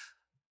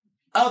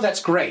 oh,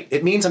 that's great.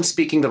 It means I'm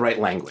speaking the right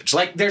language.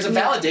 Like there's a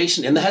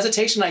validation in the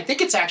hesitation. I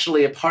think it's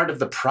actually a part of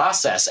the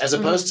process as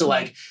opposed to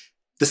like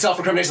the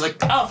self-recrimination, like,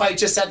 oh, if I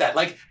just said that.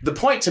 Like the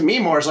point to me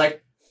more is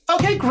like,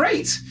 okay,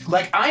 great.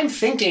 Like I'm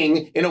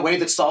thinking in a way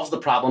that solves the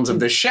problems of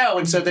this show.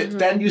 And so that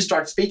then you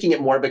start speaking it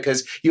more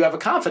because you have a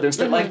confidence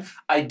that like,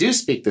 I do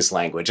speak this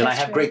language and I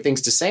have great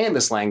things to say in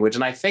this language.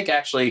 And I think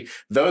actually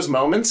those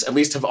moments at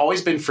least have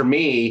always been for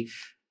me,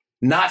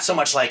 not so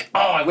much like, oh,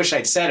 I wish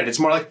I'd said it. It's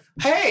more like,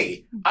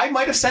 hey, I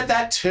might have said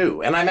that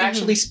too. And I'm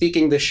actually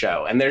speaking this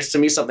show. And there's to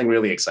me something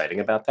really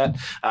exciting about that.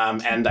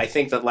 And I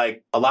think that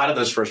like a lot of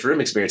those first room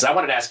experiences, I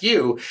wanted to ask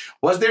you,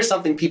 was there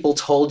something people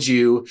told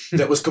you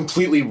that was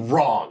completely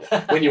wrong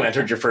when you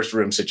entered your first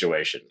room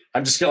situation?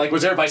 I'm just like,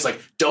 was there advice like,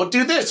 don't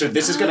do this or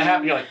this is going to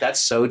happen? You're like,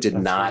 that did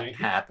not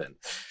happen.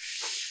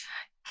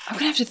 I'm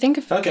going to have to think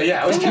of Okay,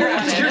 yeah. I was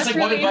curious like,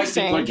 what advice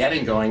people are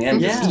getting going in.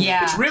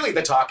 Yeah. It's really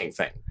the talking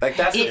thing. Like,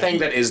 that's the thing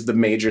that is the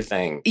major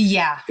thing.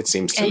 Yeah. It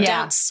seems to And me.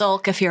 don't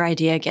sulk if your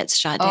idea gets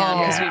shot down,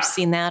 because we've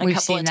seen that a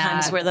couple of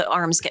times where the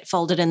arms get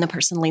folded and the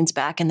person leans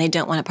back and they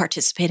don't want to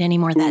participate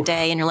anymore that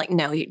day. And you're like,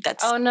 no,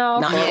 that's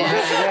not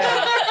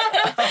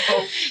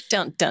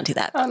Don't do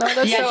that. Oh, no,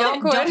 that's so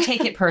awkward. Don't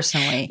take it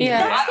personally.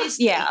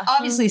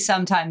 Obviously,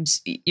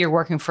 sometimes you're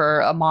working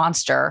for a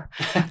monster,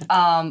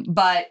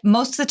 but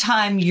most of the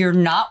time you're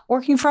not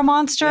working for a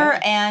monster,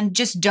 and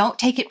just don't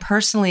take it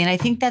personally. And I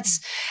think that's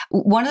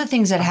one of the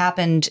things that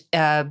happened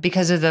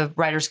because of the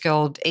Writers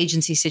Guild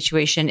agency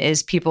situation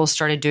is people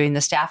started doing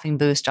the staffing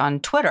boost on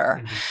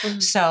Twitter.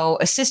 So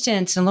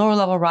assistants and lower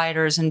level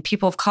writers and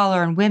people of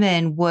color and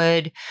women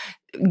would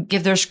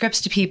give their scripts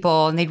to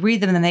people and they'd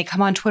read them and then they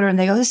come on Twitter and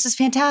they go, this is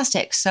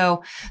fantastic.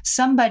 So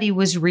somebody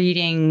was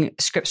reading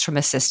scripts from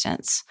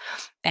assistants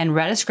and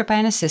read a script by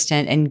an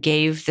assistant and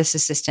gave this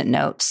assistant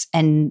notes,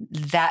 and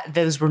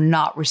those were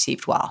not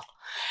received well.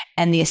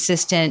 And the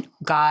assistant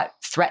got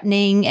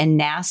threatening and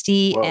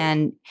nasty. Whoa.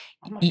 And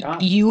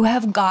you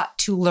have got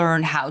to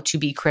learn how to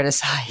be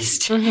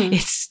criticized.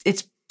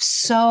 It's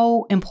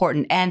so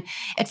important. And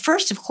at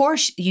first, of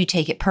course, you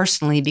take it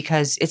personally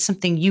because it's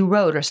something you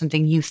wrote or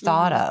something you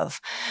thought of,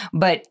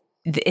 but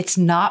it's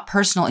not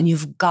personal, and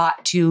you've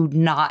got to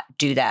not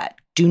do that.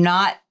 Do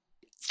not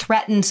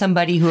threaten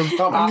somebody who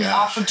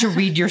offered to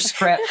read your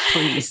script,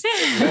 please.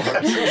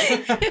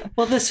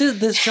 Well,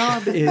 this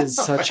job is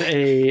such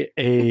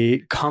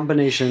a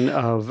combination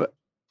of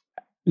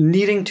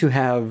needing to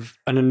have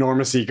an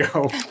enormous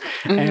ego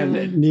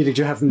and needing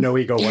to have no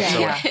ego whatsoever.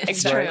 Yeah,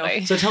 exactly.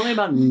 Right? So tell me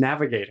about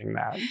navigating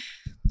that.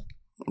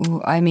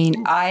 I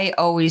mean,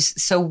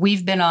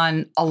 we've been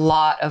on a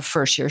lot of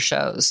first year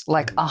shows,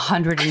 like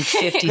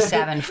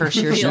 157 first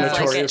year shows.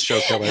 Notorious show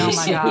killers. Oh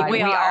my God.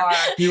 We are.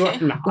 You are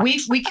not.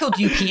 We killed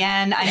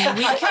UPN. I mean,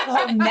 we killed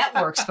whole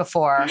networks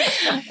before.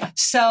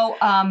 So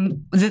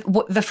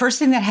the first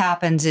thing that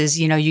happens is,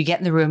 you get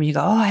in the room and you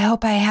go, oh, I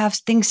hope I have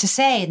things to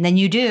say. And then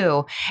you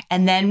do.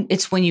 And then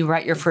it's when you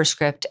write your first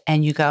script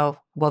and you go,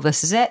 well,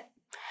 this is it.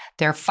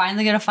 They're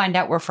finally going to find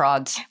out we're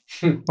frauds.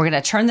 We're going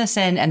to turn this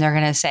in and they're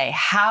going to say,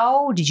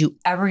 how did you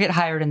ever get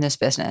hired in this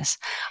business?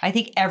 I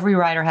think every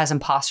writer has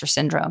imposter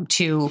syndrome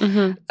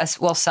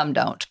well, some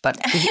don't, but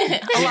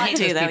a lot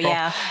do though.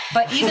 Yeah.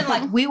 But even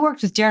like we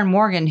worked with Darren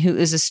Morgan, who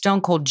is a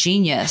stone cold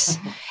genius,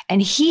 and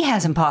he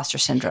has imposter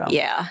syndrome.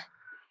 Yeah.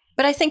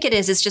 But I think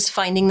it's just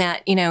finding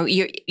that,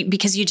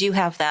 because you do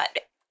have that.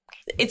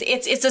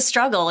 It's a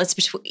struggle.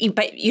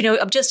 But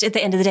I'm just at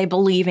the end of the day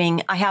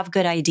believing I have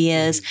good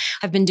ideas.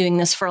 I've been doing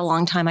this for a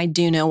long time. I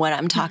do know what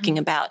I'm talking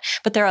about.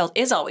 But there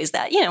is always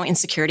that,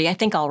 insecurity. I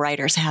think all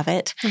writers have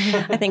it.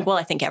 I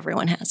think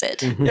everyone has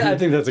it. Yeah, I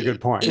think that's a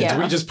good point. Yeah.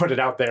 We just put it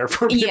out there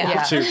for people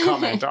to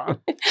comment on.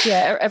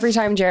 Yeah, every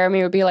time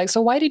Jeremy would be like,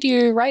 so why did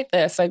you write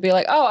this? I'd be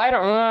like, oh, I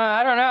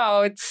don't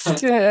know.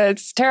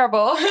 It's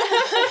terrible.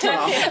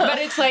 But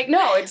it's like,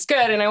 no, it's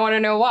good. And I want to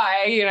know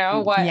why,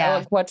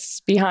 like, what's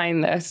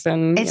behind this.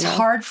 And it's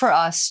hard for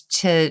us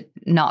to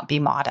not be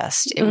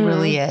modest. It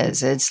really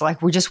is. It's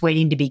like we're just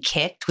waiting to be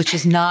kicked, which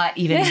is not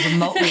even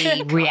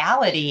remotely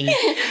reality.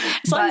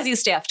 As long as you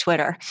stay off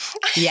Twitter.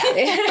 Yeah.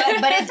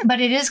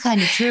 But it is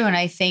kind of true. And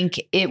I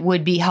think it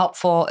would be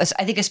helpful,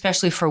 I think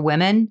especially for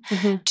women,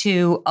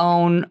 to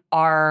own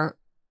our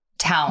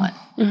talent.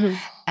 And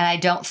I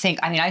don't think,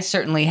 I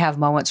certainly have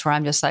moments where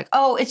I'm just like,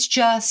 oh, it's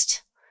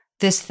just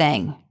this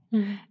thing.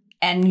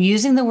 And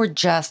using the word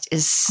just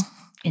is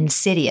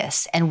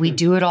insidious, and we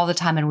do it all the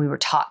time, and we were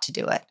taught to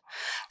do it.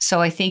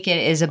 So I think it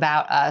is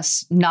about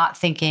us not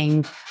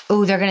thinking,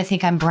 oh, they're going to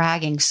think I'm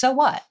bragging. So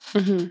what?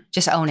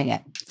 Just owning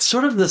it.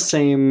 Sort of the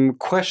same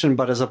question,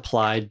 but as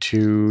applied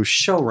to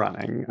show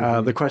running.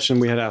 The question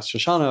we had asked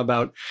Shoshana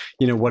about,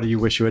 what do you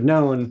wish you had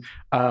known?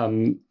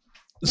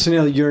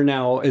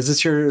 Sunil, is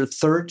this your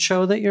third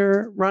show that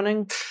you're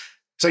running?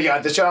 So yeah,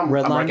 the show I'm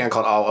working on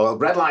called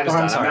Red Line is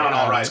done. I'm now on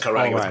All Rise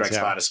co-running with Greg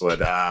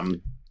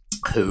Spottiswoode,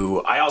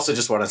 who I also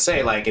just want to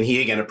say, and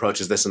he again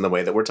approaches this in the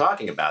way that we're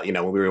talking about.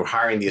 When we were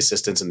hiring the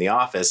assistants in the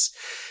office,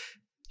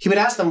 he would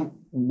ask them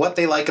what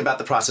they like about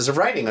the process of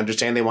writing,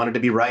 understand they wanted to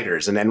be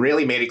writers, and then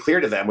really made it clear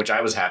to them, which I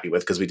was happy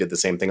with because we did the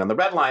same thing on the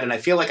Red Line. And I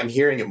feel like I'm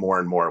hearing it more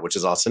and more, which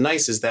is also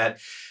nice, is that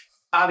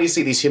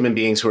obviously these human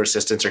beings who are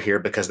assistants are here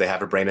because they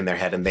have a brain in their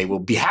head and they will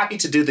be happy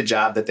to do the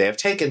job that they have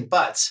taken,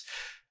 but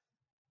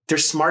they're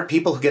smart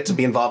people who get to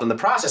be involved in the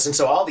process. And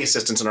so all the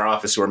assistants in our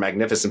office who are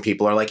magnificent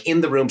people are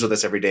in the rooms with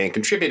us every day and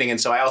contributing. And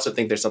so I also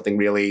think there's something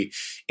really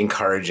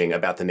encouraging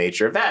about the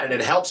nature of that. And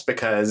it helps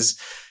because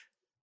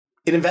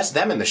it invests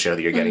them in the show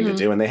that you're getting to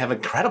do. And they have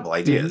incredible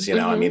ideas.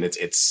 I mean,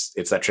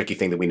 it's that tricky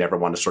thing that we never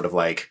want to sort of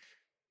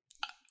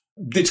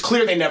it's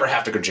clear they never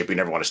have to contribute. We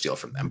never want to steal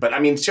from them. But I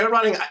mean, show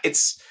running,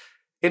 it's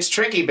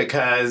tricky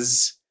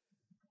because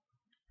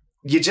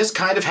you just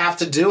kind of have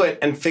to do it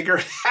and figure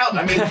it out.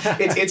 I mean,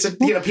 it's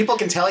people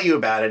can tell you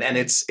about it, and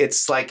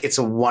it's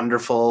a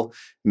wonderful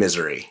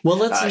misery. Well,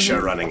 let's show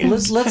running.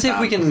 Let's see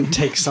if we can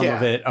take some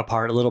of it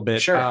apart a little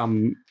bit. Sure.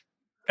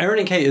 Erin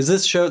and Kate, is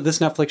this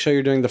Netflix show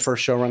you're doing the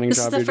first show running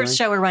job? This is the first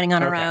show we're running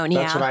on our own.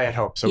 That's what I had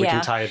hoped, so we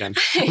can tie it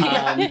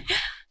in.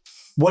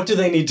 What do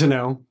they need to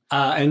know?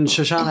 And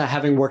Shoshana,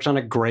 having worked on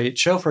a great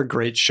show for a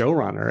great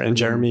showrunner, and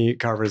Jeremy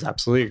Carver is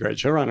absolutely a great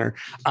showrunner.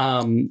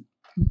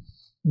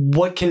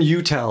 What can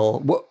you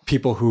tell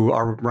people who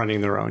are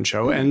running their own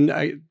show?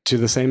 And to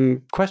the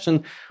same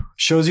question,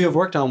 shows you have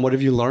worked on, what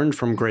have you learned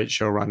from great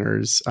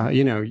showrunners?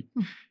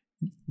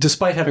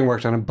 Despite having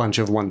worked on a bunch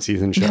of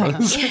one-season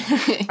shows,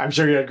 I'm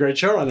sure you had great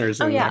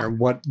showrunners in there.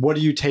 What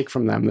do you take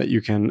from them that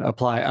you can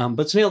apply?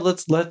 But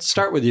Sunil, let's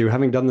start with you,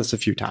 having done this a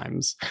few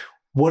times.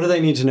 What do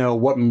they need to know?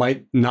 What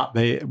might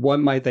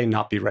they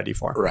not be ready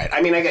for? Right.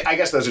 I mean, I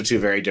guess those are two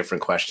very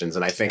different questions.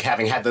 And I think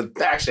having had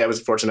I was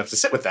fortunate enough to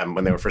sit with them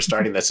when they were first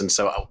starting this. And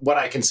so what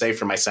I can say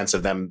from my sense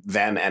of them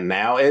then and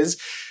now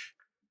is,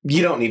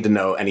 you don't need to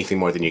know anything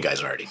more than you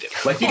guys already do.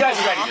 You guys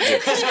are ready to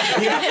do this.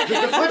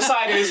 The flip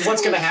side is,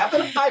 what's going to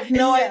happen? I have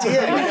no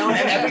idea.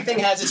 And everything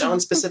has its own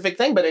specific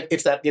thing. But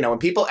it's that, when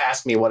people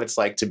ask me what it's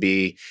like to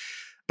be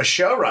a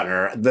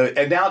showrunner, the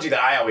analogy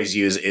that I always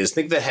use is,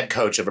 think the head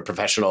coach of a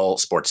professional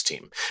sports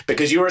team,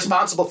 because you are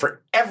responsible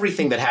for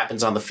everything that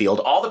happens on the field,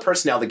 all the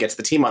personnel that gets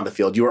the team on the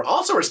field. You are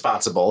also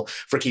responsible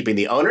for keeping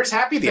the owners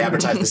happy, the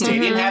advertisers, the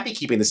stadium happy,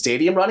 keeping the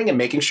stadium running, and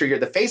making sure you're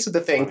the face of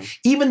the thing,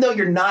 even though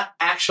you're not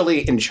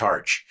actually in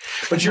charge.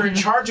 But you're in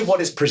charge of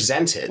what is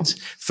presented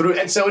through.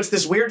 And so it's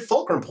this weird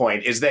fulcrum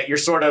point, is that you're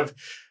sort of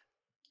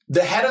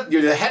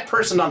you're the head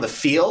person on the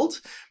field,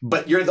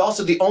 but you're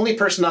also the only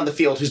person on the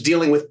field who's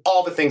dealing with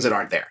all the things that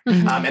aren't there.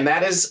 And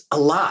that is a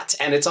lot.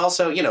 And it's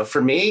also,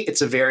 for me,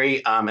 it's a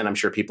very, and I'm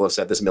sure people have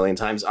said this a million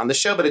times on the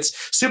show, but it's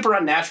super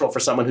unnatural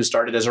for someone who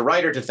started as a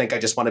writer to think, I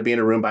just want to be in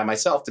a room by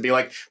myself, to be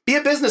be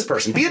a business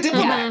person, be a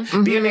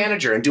diplomat, be a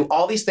manager, and do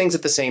all these things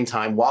at the same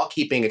time while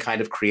keeping a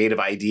kind of creative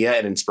idea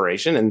and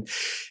inspiration. And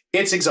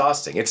it's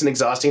exhausting. It's an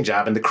exhausting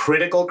job. And the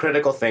critical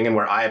thing, and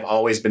where I have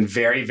always been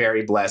very,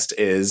 very blessed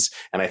is,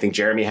 and I think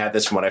Jeremy had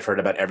this from what I've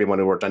heard about everyone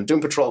who worked on Doom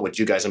Patrol, which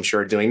you guys I'm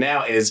sure are doing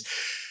now, is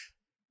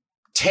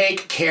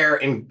take care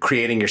in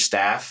creating your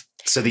staff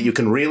so that you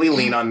can really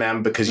lean on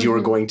them, because you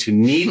are going to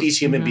need these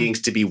human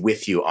beings to be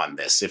with you on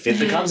this. If it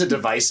becomes a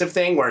divisive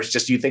thing where it's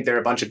just you think there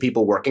are a bunch of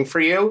people working for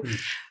you,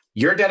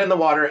 you're dead in the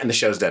water and the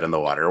show's dead in the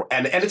water.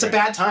 And it's a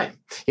bad time,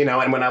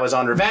 and when I was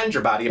on Revenge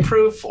or Body of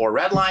Proof or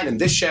Red Line and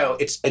this show,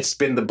 it's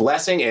been, the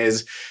blessing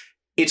is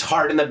it's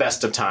hard in the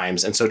best of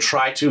times. And so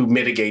try to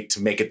mitigate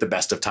to make it the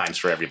best of times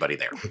for everybody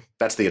there.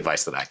 That's the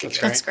advice that I can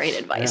give. That's great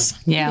advice.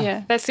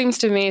 Yeah. That seems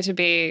to me to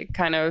be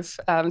kind of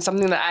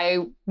something that I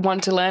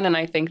want to learn. And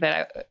I think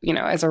that,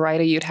 as a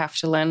writer, you'd have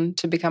to learn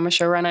to become a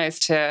showrunner, is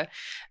to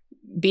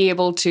be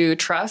able to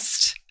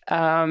trust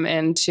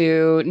and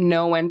to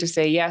know when to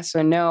say yes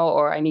or no,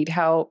 or I need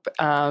help.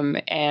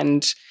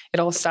 And it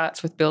all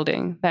starts with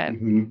building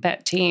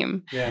that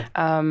team. Yeah.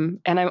 And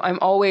I'm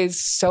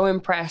always so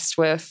impressed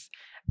with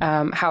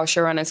how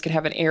showrunners can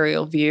have an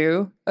aerial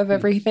view of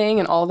everything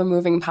and all the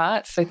moving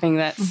parts. I think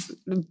that's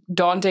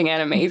daunting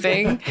and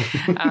amazing.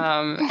 And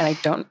I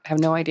have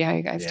no idea how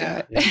you guys do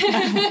it.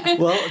 Yeah.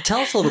 Well, tell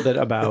us a little bit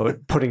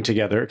about putting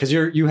together, because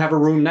you have a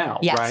room now,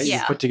 right?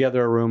 Yeah. You put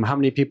together a room. How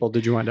many people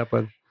did you end up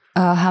with?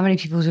 How many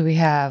people do we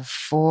have?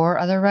 4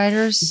 other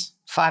writers?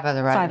 5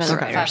 other writers. 5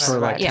 other writers. For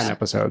 10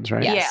 episodes,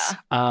 right? Yes.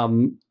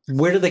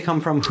 Where did they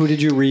come from? Who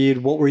did you read?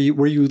 What were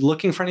you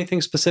looking for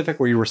anything specific?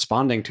 Were you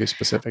responding to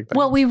specific things?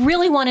 Well, we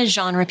really wanted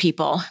genre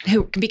people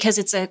because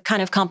it's a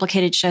kind of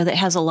complicated show that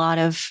has a lot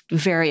of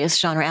various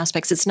genre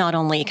aspects. It's not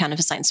only kind of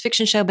a science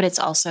fiction show, but it's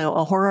also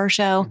a horror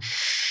show.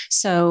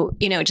 So,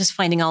 just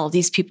finding all of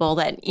these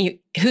people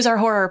who's our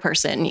horror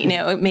person?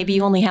 Maybe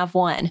you only have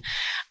one.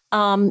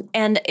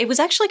 And it was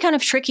actually kind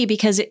of tricky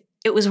because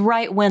it was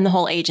right when the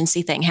whole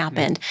agency thing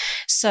happened.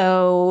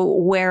 So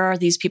where are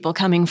these people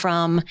coming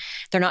from?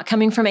 They're not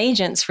coming from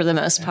agents for the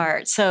most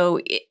part. So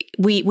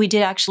we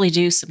did actually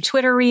do some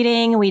Twitter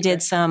reading. We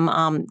did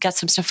got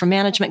some stuff from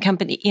management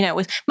company,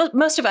 with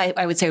most of it,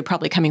 I would say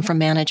probably coming from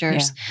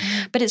managers,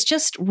 but it's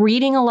just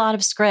reading a lot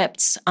of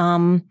scripts,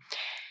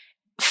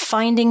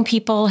 finding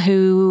people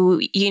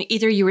who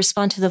either you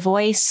respond to the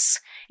voice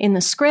in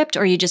the script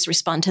or you just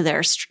respond to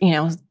their,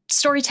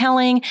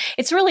 storytelling.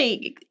 It's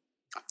really,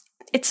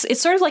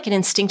 it's sort of like an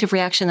instinctive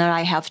reaction that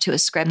I have to a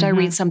script. I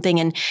read something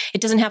and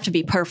it doesn't have to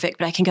be perfect,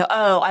 but I can go,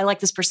 oh, I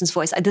like this person's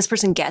voice. This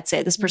person gets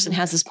it. This person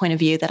has this point of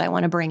view that I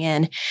want to bring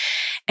in.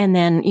 And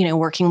then,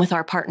 working with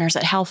our partners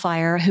at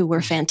Hellfire, who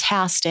were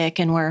fantastic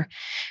and were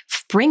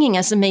bringing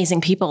us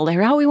amazing people. They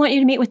were, we want you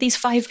to meet with these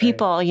 5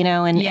 people,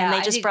 and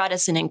they just brought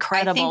us an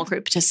incredible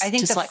group to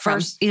select from.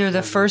 Either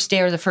the first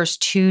day or the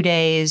first 2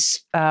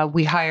 days,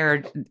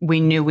 we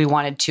knew we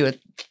wanted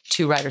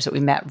two writers that we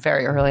met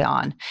very early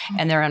on,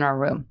 and they're in our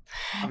room.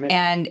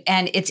 And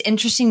it's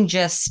interesting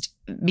just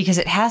because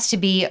it has to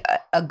be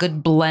a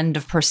good blend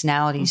of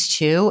personalities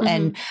too.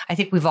 And I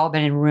think we've all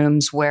been in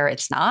rooms where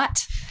it's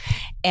not.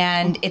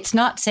 And it's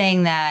not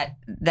saying that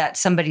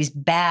somebody's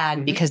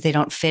bad because they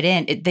don't fit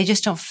in. They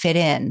just don't fit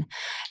in.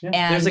 Yeah.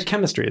 And there's a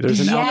chemistry. There's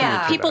an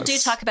alchemy. People do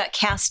talk about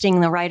casting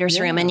the writer's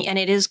room, and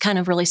it is kind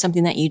of really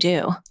something that you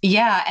do.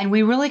 Yeah. And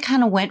we really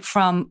kind of went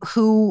from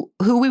who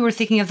we were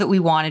thinking of that we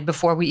wanted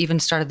before we even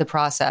started the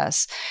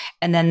process.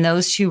 And then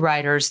those 2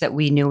 writers that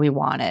we knew we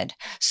wanted.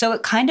 So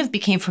it kind of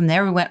became from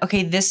there. We went,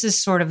 okay, this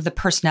is sort of the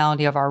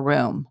personality of our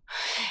room.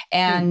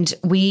 And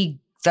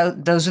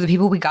those are the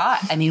people we got.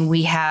 I mean,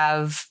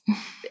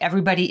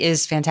 everybody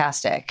is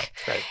fantastic.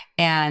 Right.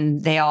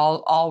 And they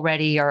all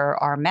already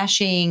are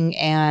meshing,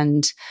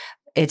 and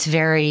it's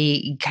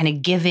very kind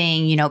of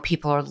giving,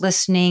 people are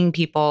listening,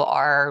 people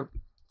are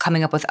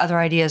coming up with other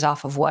ideas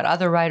off of what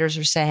other writers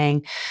are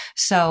saying.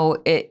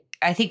 So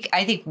I think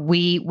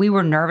we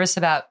were nervous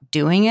about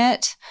doing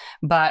it,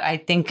 but I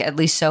think at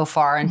least so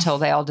far, until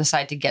they all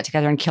decide to get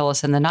together and kill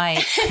us in the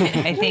night,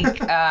 I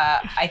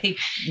think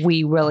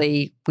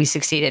we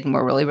succeeded, and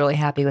we're really, really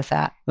happy with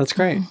that. That's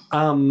great.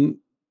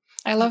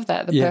 I love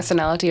that, the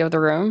personality of the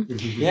room.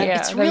 Yeah,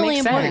 it's really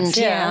important.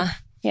 Yeah.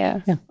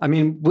 I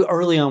mean,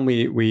 early on,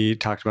 we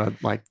talked about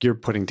like you're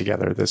putting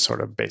together this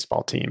sort of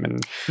baseball team,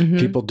 and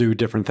people do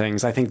different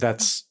things. I think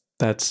that's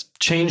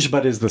changed,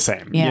 but is the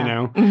same.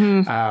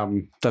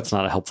 That's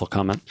not a helpful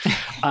comment.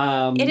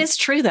 It is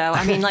true, though.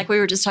 I mean, like we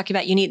were just talking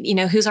about, you need,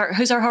 who's our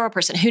horror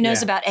person, who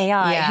knows about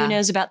AI, who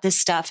knows about this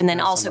stuff, and then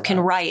also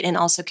can write and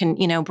also can,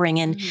 bring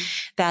in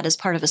that as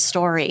part of a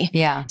story.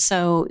 Yeah.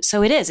 So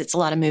it's a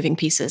lot of moving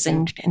pieces,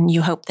 and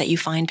you hope that you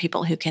find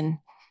people who can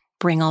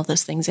bring all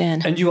those things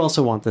in. And you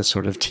also want this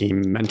sort of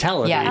team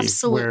mentality. Yeah,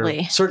 absolutely.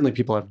 Where certainly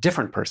people have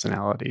different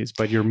personalities,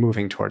 but you're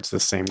moving towards the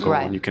same goal,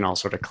 and you can all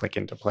sort of click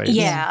into place.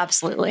 Yeah,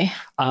 absolutely.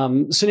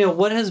 Sunil,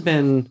 what has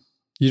been,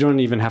 you don't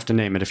even have to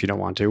name it if you don't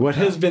want to, what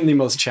has been the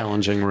most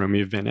challenging room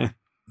you've been in?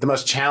 The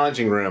most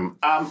challenging room?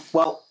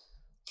 Well,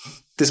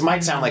 this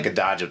might sound like a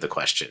dodge of the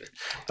question,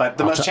 but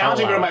the most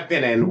challenging room I've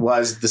been in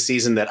was the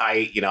season that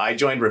I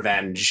joined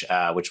Revenge,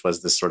 which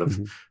was this sort of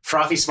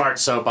frothy smart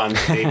soap on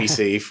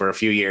ABC for a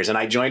few years. And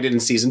I joined it in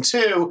season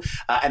 2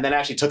 and then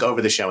actually took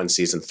over the show in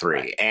season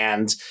 3.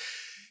 And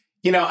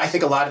I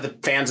think a lot of the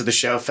fans of the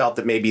show felt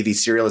that maybe the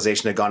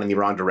serialization had gone in the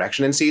wrong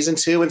direction in season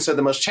 2. And so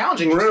the most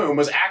challenging room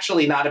was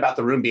actually not about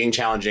the room being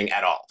challenging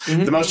at all.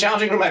 The most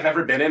challenging room I've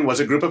ever been in was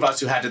a group of us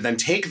who had to then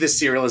take this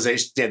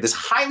serialization, this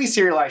highly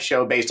serialized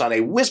show based on a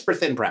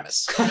whisper-thin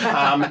premise,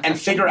 and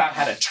figure out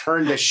how to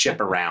turn this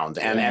ship around.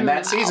 And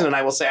that season, and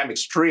I will say I'm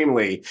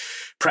extremely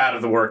proud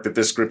of the work that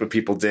this group of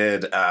people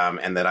did,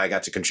 and that I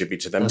got to contribute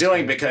to them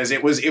doing, because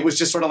it was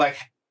just sort of like,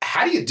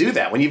 how do you do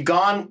that when you've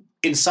gone,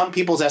 in some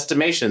people's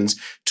estimations,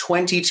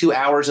 22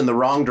 hours in the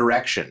wrong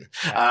direction?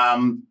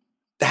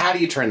 How do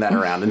you turn that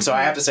around? And so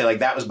I have to say, like,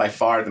 that was by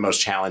far the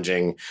most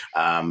challenging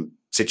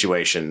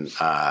situation,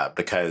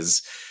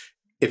 because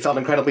it felt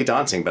incredibly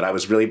daunting, but I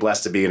was really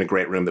blessed to be in a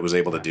great room that was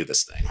able to do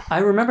this thing. I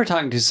remember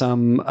talking to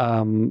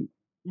some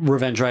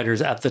Revenge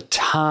writers at the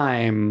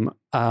time,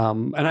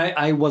 and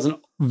I wasn't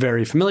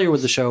very familiar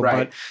with the show,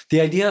 but the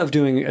idea of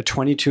doing a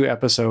 22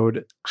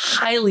 episode,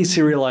 highly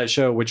serialized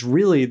show, which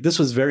really, this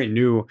was very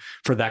new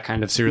for that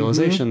kind of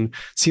serialization,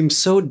 seems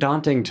so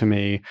daunting to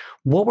me.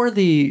 What were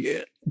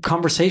the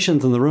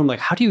conversations in the room? Like,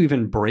 how do you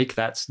even break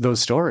those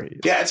stories?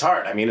 Yeah, it's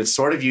hard. I mean, it's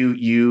sort of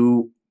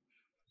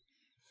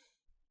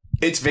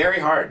It's very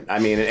hard. I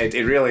mean, it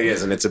really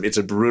is. And it's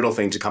a brutal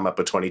thing to come up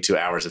with 22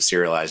 hours of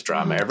serialized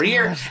drama every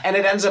year. And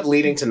it ends up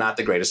leading to not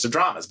the greatest of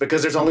dramas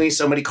because there's only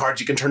so many cards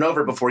you can turn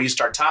over before you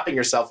start topping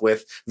yourself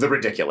with the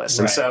ridiculous.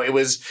 Right. And so it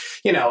was,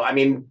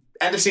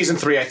 end of season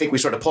 3, I think we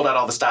sort of pulled out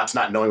all the stops,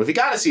 not knowing if we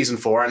got a season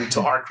 4. And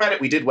to our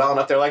credit, we did well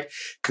enough. They're like,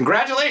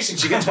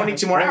 congratulations, you get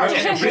 22 more hours.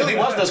 And it really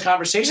was those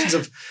conversations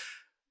of,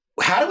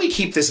 how do we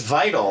keep this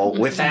vital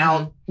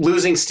without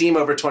losing steam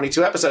over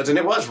 22 episodes? And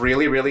it was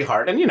really, really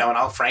hard. And, and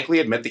I'll frankly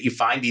admit that you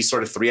find these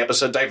sort of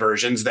 3-episode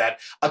diversions that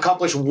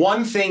accomplish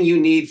one thing you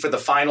need for the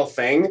final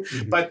thing,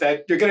 but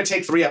that you're going to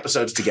take 3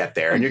 episodes to get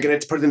there. And you're going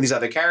to put in these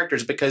other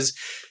characters because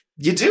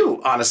you do,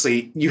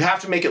 honestly, you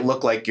have to make it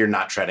look like you're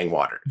not treading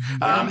water.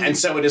 And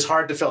so it is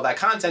hard to fill that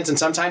content. And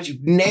sometimes you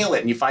nail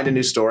it and you find a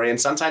new story.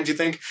 And sometimes you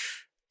think,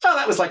 oh,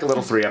 that was like a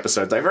little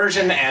 3-episode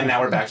diversion, and now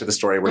we're back to the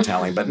story we're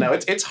telling. But no,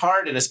 it's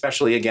hard, and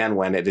especially, again,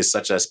 when it is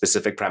such a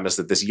specific premise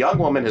that this young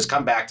woman has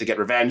come back to get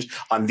revenge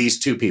on these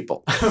 2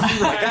 people.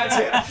 Like, that's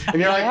it.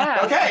 And you're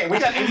like, okay, we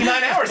got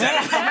 89 hours out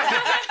of it.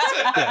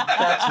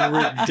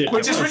 That's ridiculous.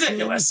 Which is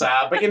ridiculous.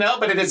 But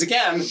it is,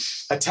 again,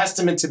 a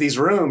testament to these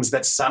rooms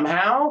that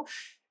somehow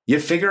you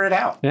figure it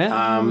out.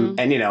 Yeah. And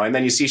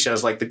then you see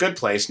shows like The Good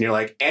Place, and you're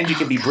like, and you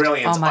can be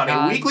brilliant on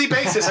a weekly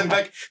basis. And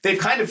like, they've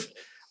kind of,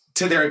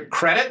 to their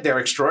credit, they're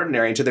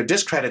extraordinary. And to their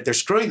discredit, they're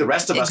screwing the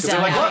rest of us. Because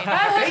they're like, look,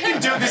 they can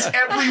do this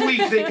every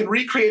week. They can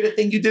recreate a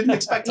thing you didn't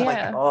expect. I'm like,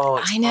 it's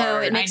I know.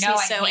 hard. It makes me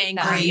so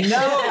angry. No,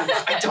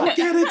 I don't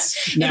get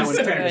it. Now in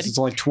fairness, it's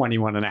only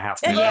 21 and a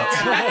half minutes.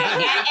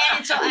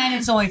 and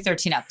it's only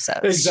 13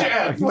 episodes.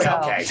 Exactly.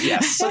 Well, okay,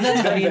 yes. So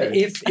then, I mean,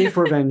 if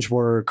Revenge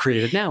were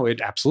created now,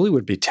 it absolutely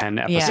would be 10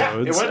 episodes. Yeah,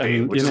 it would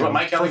be, which is what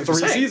Mike Kelly for 3 was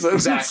saying. seasons.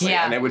 Exactly.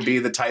 Yeah. And it would be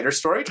the tighter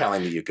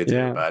storytelling that you could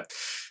do. But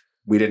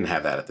we didn't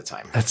have that at the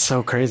time. That's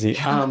so crazy.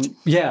 What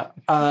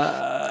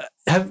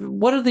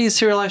are these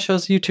serialized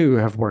shows you two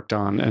have worked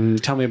on?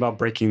 And tell me about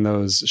breaking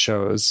those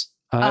shows.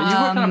 You've worked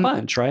on a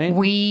bunch, right?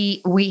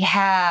 We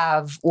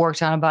have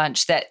worked on a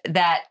bunch that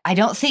I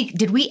don't think,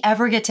 did we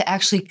ever get to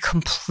actually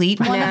complete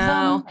one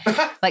of them?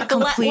 Like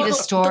complete a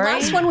story? The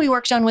last one we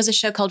worked on was a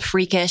show called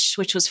Freakish,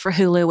 which was for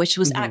Hulu, which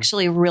was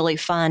actually really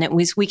fun.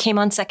 We came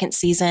on second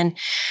season.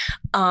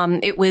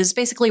 It was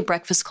basically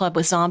Breakfast Club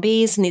with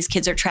zombies, and these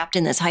kids are trapped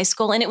in this high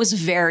school, and it was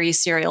very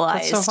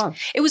serialized. That's so fun.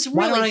 It was really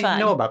Why don't fun. I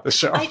know about this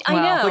show? I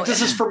know. Like,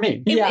 this is for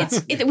me.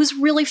 It was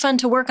really fun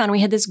to work on. We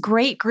had this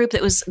great group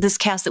that was this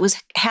cast that was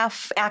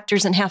half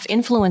actors and half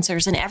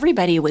influencers, and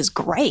everybody was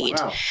great.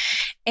 Wow.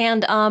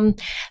 And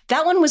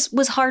that one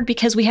was hard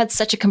because we had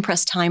such a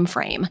compressed time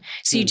frame.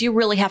 So you do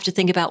really have to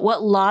think about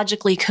what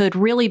logically could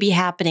really be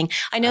happening.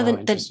 I know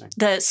that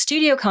the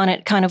studio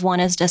kind of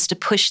wanted us to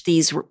push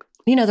these,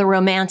 the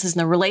romances and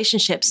the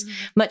relationships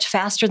much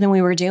faster than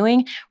we were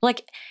doing.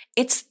 Like,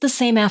 it's the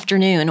same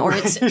afternoon, or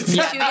it's 2 days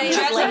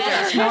later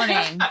this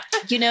morning.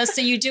 So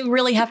you do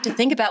really have to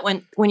think about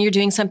when you're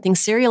doing something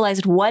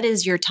serialized, what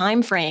is your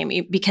time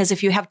frame? Because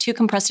if you have too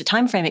compressed a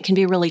time frame, it can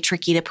be really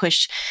tricky to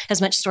push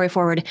as much story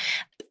forward.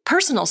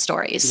 Personal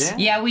stories.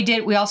 Yeah, we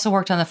did. We also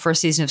worked on the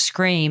first season of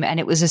Scream, and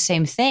it was the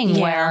same thing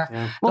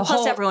where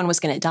plus everyone was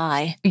going to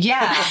die.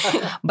 Yeah,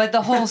 but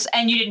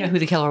and you didn't know who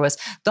the killer was.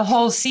 The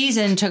whole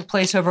season took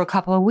place over a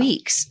couple of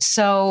weeks.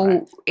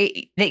 So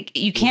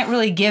you can't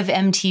really give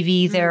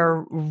MTV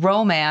their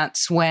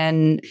romance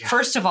when,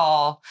 first of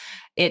all,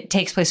 it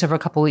takes place over a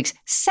couple of weeks.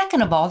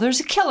 Second of all, there's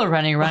a killer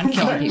running around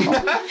killing people.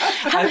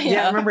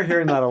 I remember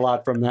hearing that a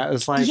lot from that.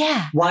 It's like,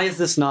 why is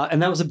this not?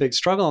 And that was a big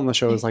struggle on the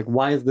show. It's like,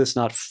 why is this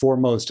not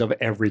foremost of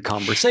every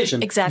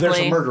conversation? Exactly. There's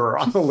a murderer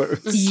on the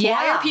loose.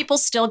 Why are people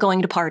still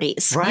going to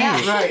parties?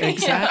 Right,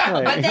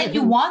 exactly. But then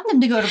you want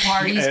them to go to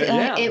parties.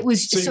 It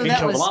was so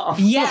that was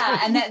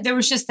and there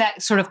was just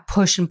that sort of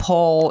push and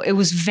pull. It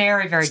was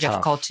very, very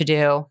difficult to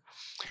do.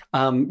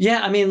 I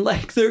mean,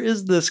 like, there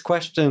is this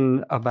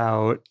question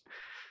about,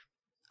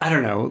 I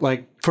don't know,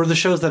 like, for the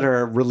shows that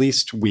are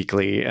released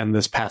weekly and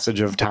this passage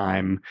of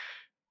time,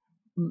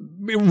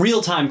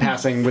 real time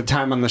passing with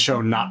time on the show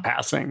not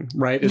passing,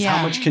 right? Is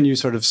how much can you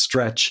sort of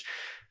stretch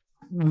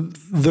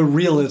the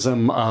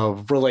realism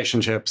of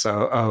relationships,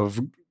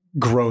 of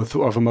growth,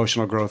 of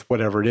emotional growth,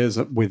 whatever it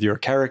is with your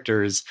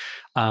characters.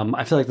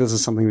 I feel like this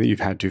is something that you've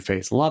had to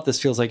face a lot.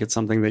 This feels like it's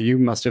something that you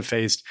must have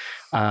faced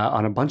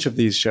on a bunch of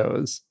these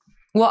shows.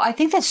 Well, I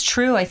think that's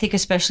true. I think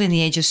especially in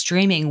the age of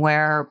streaming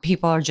where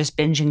people are just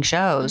binging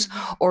shows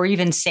or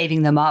even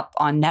saving them up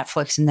on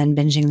Netflix and then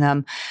binging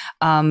them.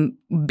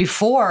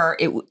 Before,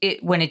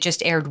 when it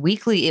just aired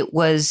weekly,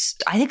 I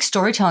think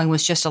storytelling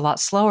was just a lot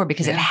slower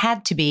because it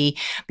had to be,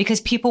 because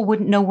people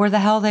wouldn't know where the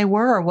hell they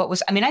were or what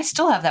was. I mean, I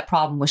still have that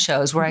problem with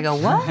shows where I go,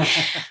 what?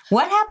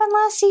 What happened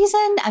last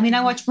season? I mean,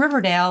 I watched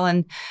Riverdale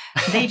and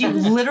they do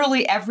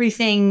literally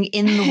everything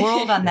in the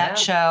world on that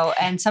show.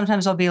 And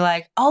sometimes I'll be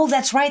like, oh,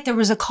 that's right, there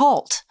was a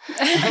cult.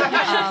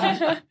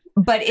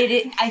 But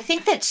I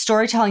think that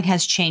storytelling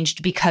has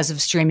changed because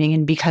of streaming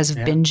and because of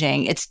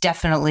binging.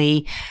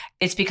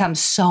 It's become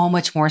so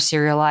much more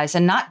serialized,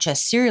 and not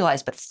just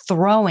serialized, but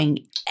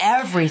throwing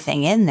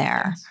everything in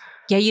there.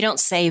 Yeah, you don't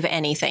save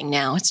anything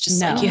now. It's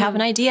just like you have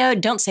an idea,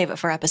 don't save it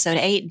for episode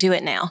 8, do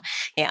it now.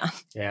 Yeah.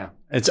 Yeah.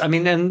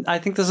 And I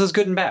think this is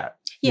good and bad.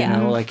 Yeah.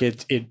 You know, like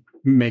it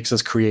makes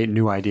us create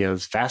new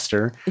ideas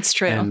faster. It's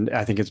true. And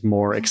I think it's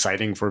more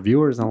exciting for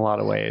viewers in a lot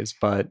of ways.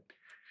 But,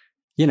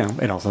 you know,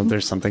 it also,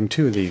 there's something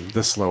to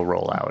the slow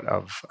rollout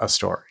of a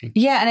story.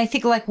 Yeah. And I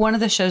think like one of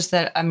the shows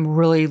that I'm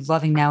really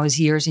loving now is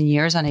Years and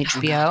Years on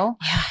HBO.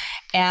 Yeah.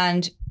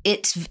 And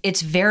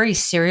it's very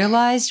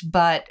serialized,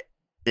 but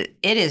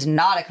it is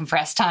not a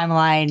compressed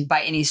timeline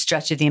by any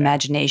stretch of the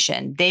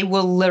imagination. They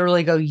will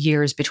literally go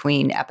years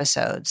between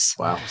episodes.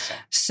 Wow.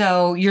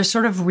 So you're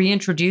sort of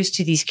reintroduced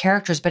to these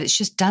characters, but it's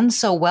just done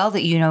so well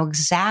that you know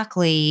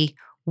exactly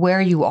where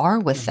you are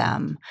with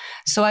them.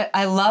 So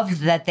I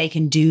love that they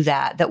can do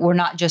that we're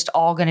not just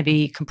all going to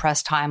be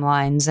compressed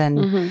timelines.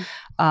 And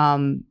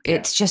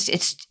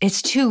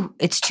it's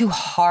too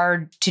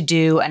hard to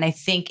do. And I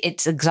think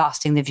it's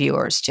exhausting the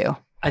viewers too.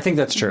 I think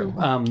that's true.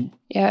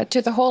 Yeah,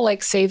 to the whole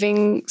like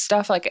saving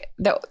stuff, like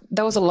that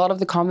was a lot of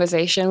the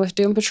conversation with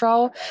Doom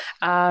Patrol.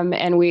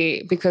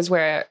 And because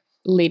we're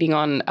leading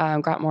on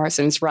Grant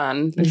Morrison's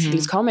run,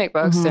 these comic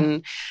books,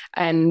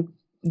 and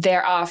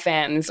there are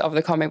fans of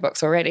the comic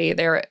books already.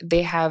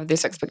 They have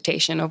this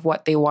expectation of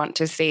what they want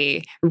to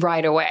see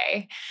right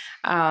away.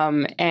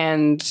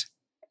 And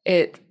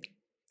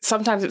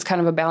sometimes it's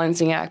kind of a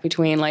balancing act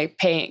between like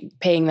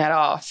paying that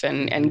off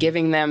and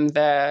giving them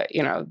the,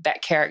 you know,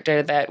 that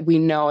character that we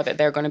know that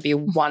they're going to be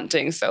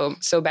wanting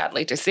so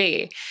badly to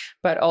see,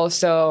 but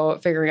also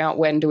figuring out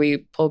when do we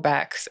pull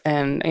back,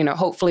 and, you know,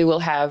 hopefully we'll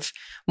have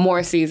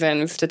more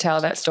seasons to tell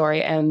that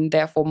story and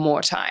therefore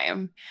more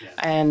time. Yeah.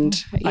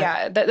 And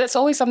that's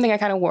always something I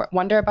kind of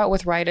wonder about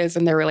with writers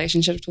and their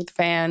relationships with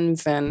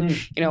fans. And,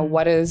 you know,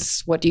 what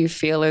do you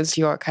feel is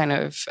your kind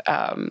of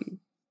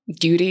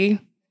duty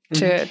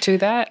to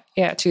that,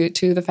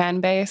 to the fan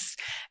base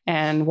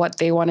and what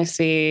they want to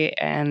see,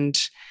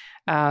 and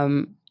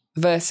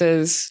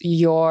versus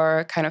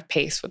your kind of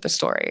pace with the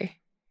story.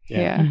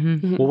 Yeah.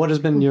 Well, what has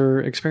been your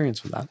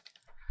experience with that?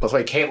 Well, it's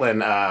like Caitlin,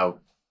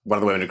 one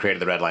of the women who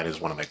created the Red Line,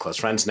 who's one of my close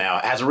friends now,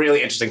 has a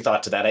really interesting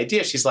thought to that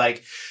idea. She's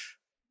like,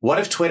 what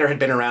if Twitter had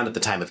been around at the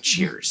time of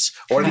Cheers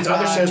or these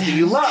other shows that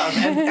you love?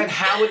 And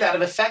how would that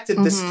have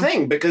affected this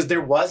thing? Because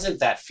there wasn't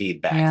that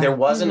feedback. Yeah. There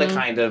wasn't a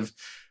kind of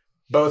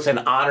both an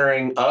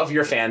honoring of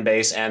your fan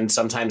base and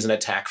sometimes an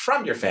attack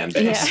from your fan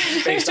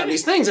base based on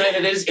these things.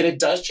 And it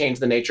does change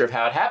the nature of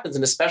how it happens.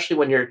 And especially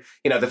when you're,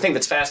 you know, the thing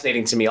that's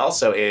fascinating to me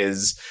also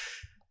is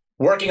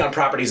working on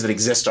properties that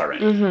exist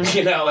already.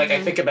 You know, like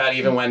I think about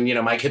even when, you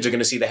know, my kids are going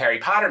to see the Harry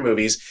Potter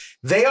movies,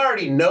 they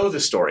already know the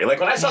story. Like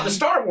when I saw the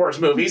Star Wars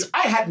movies,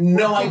 I had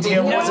no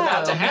idea what was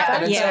about to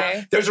happen. And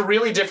so there's a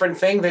really different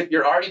thing that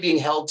you're already being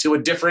held to a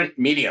different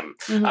medium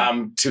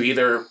to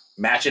either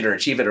match it or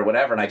achieve it or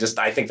whatever. And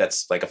I think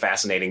that's like a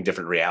fascinating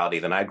different reality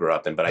than I grew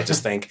up in. But I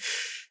just think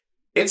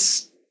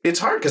it's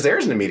hard because there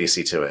is an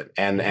immediacy to it.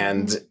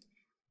 And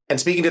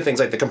speaking to things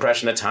like the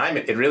compression of time,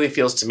 it really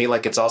feels to me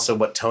like it's also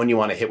what tone you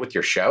want to hit with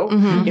your show.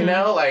 You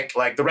know,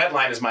 like the Red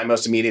Line is my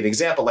most immediate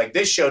example. Like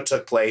this show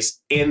took place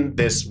in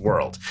this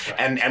world.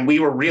 And we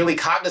were really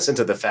cognizant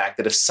of the fact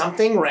that if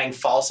something rang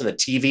false in a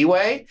TV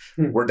way,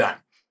 we're done.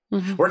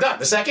 We're done.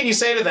 The second you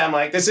say to them,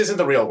 like, this isn't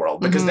the real world,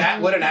 because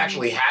that wouldn't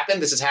actually happen.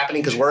 This is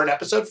happening because we're in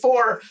episode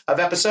 4 of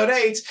episode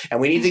 8,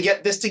 and we need to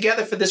get this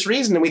together for this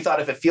reason. And we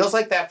thought if it feels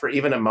like that for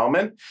even a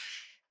moment,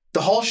 the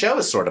whole show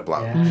is sort of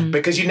blown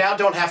because you now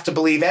don't have to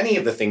believe any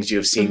of the things you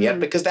have seen yet,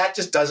 because that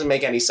just doesn't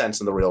make any sense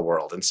in the real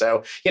world. And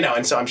so, you know,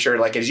 I'm sure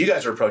like as you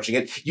guys are approaching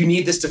it, you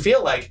need this to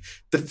feel like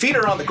the feet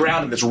are on the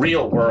ground in this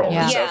real world.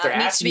 Yeah. So if they're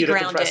asking you to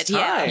compress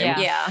time,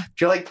 yeah.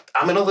 you're like,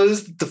 I'm going to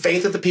lose the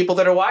faith of the people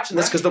that are watching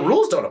this because the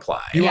rules don't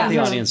apply. You want the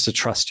audience to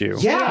trust you.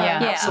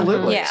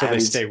 Absolutely. So they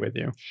stay with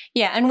you.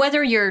 Yeah. And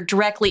whether you're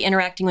directly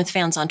interacting with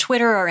fans on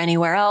Twitter or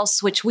anywhere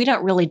else, which we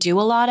don't really do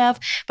a lot of,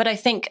 but I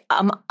think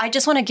I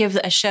just want to give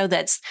a show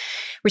that's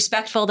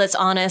respectful, that's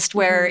honest,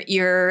 where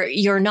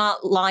you're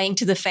not lying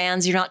to the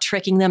fans, you're not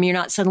tricking them, you're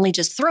not suddenly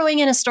just throwing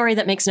in a story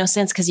that makes no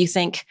sense because you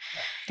think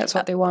that's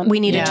what they want. We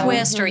need a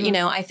twist, or you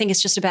know, I think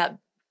it's just about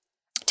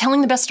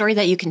telling the best story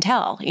that you can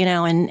tell, you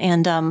know,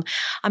 and I'm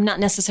not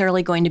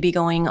necessarily going to be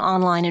going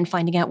online and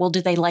finding out, well,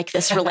 do they like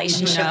this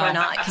relationship or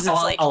not? Because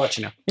it's I'll let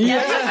you know.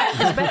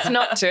 It's best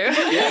not to.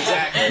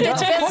 Exactly.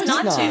 It's best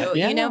not to,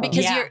 you know,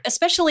 because you're,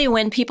 especially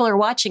when people are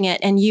watching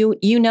it and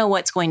you know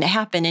what's going to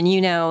happen, and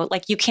you know,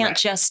 like you can't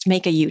just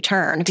make a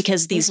U-turn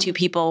because these two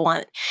people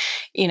want,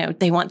 you know,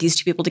 they want these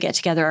two people to get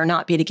together or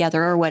not be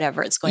together or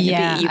whatever it's going to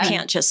be. You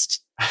can't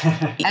just,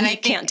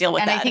 can't deal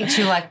with that. And I think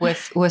too, like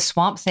with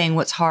Swamp Thing,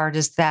 what's hard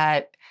is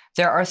that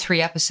there are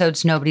 3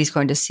 episodes nobody's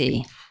going to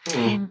see.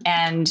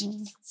 And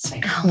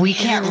we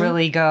can't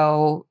really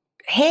go,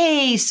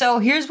 hey, so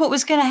here's what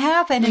was going to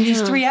happen in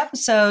these 3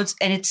 episodes.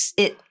 And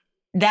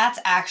that's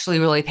actually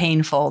really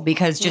painful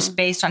because just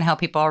based on how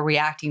people are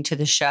reacting to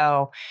the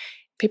show,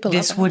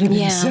 this would have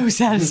been so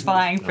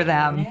satisfying for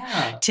them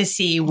to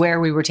see where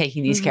we were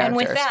taking these characters.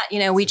 And with that, you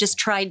know, we just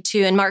tried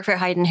to, and Mark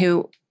Verheiden,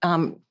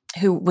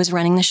 who was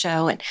running the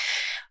show, and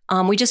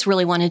we just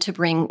really wanted to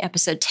bring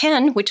episode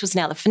 10, which was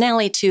now the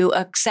finale, to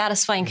a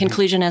satisfying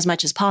conclusion as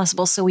much as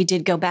possible. So we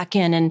did go back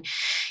in and,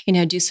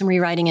 do some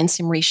rewriting and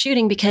some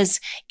reshooting, because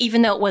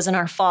even though it wasn't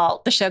our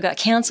fault, the show got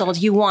canceled.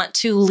 You want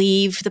to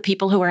leave the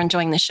people who are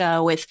enjoying the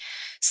show with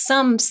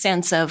some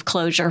sense of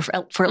closure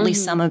for at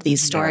least some of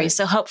these stories. Right.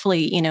 So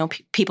hopefully,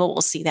 people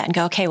will see that and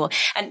go, okay, well,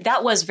 and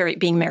that was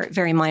being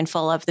very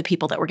mindful of the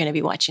people that were going to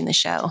be watching the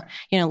show.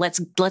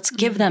 Let's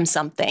give them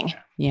something.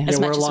 Yeah,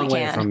 we're a long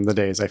way from the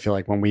days, I feel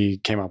like, when we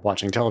came up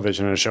watching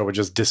television and a show would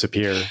just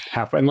disappear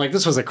halfway. And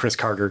this was a Chris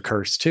Carter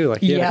curse too.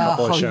 Like he had a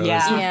couple of shows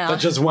that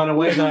just went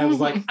away. And I was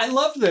like, I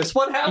love this.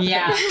 What happened?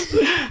 Yeah.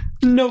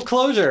 No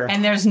closure.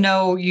 And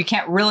you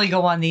can't really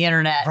go on the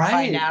internet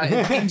right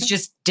now. Things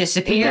just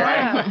disappear.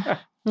 Yeah.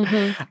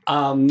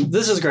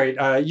 This is great.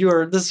 You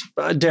are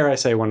dare I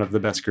say, one of the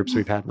best groups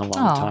we've had in a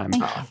long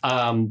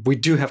time. We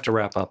do have to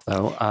wrap up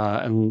though,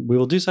 and we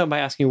will do so by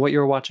asking what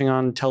you're watching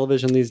on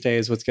television these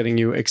days. What's getting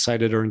you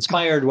excited or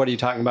inspired? What are you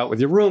talking about with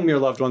your room, your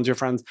loved ones, your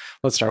friends?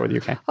 Let's start with you,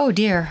 Kay. Oh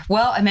dear.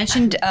 Well, I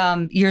mentioned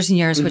Years and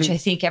Years, which I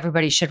think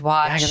everybody should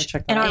watch. Yeah, I gotta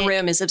check that and out. our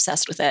room is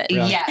obsessed with it.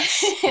 Yeah.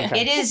 Yes,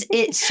 okay.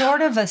 It's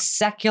sort of a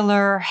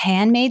secular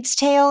Handmaid's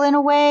Tale in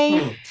a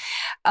way.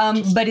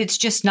 But it's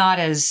just not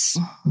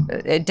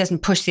it doesn't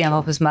push the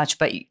envelope as much,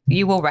 but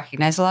you will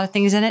recognize a lot of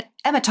things in it.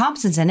 Emma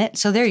Thompson's in it,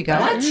 so there you go.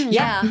 What?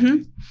 Yeah.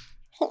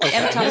 Okay.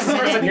 Emma Thompson's this is the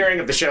first I'm hearing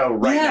of the show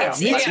right now.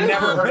 I've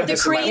never heard of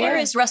this. The creator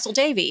is Russell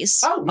Davies.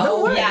 Oh,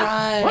 no way.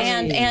 Yeah. Right.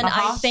 And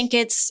I think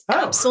it's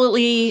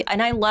absolutely,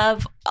 and I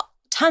love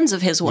tons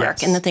of his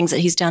work and the things that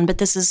he's done, but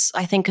this is,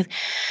 I think,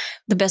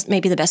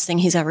 maybe the best thing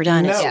he's ever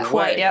done. It's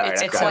quite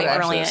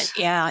brilliant.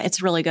 Yeah,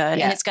 it's really good.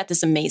 Yeah. And it's got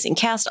this amazing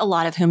cast, a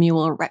lot of whom you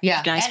will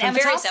recognize from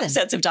various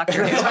episodes of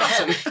Doctor Who.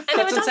 And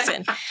Emma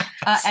Thompson.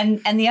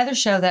 And the other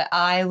show that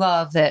I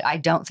love that I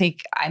don't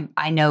think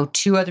I know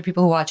two other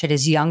people who watch it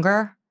is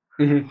Younger.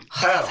 Mm-hmm.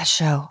 That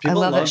show. I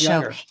love that show.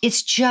 Younger.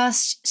 It's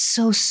just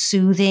so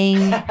soothing.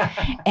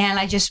 And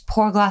I just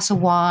pour a glass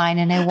of wine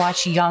and I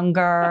watch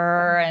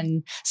Younger,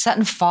 and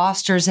Sutton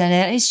Foster's in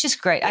it. It's just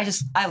great.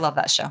 I love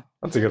that show.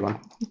 That's a good one.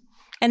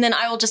 And then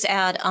I will just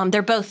add,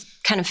 they're both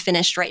kind of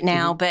finished right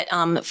now, but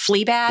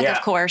Fleabag,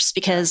 of course,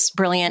 because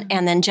brilliant,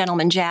 and then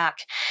Gentleman Jack,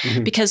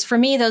 because for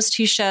me, those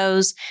two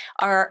shows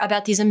are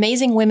about these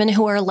amazing women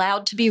who are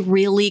allowed to be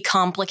really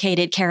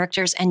complicated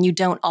characters, and you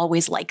don't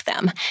always like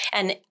them.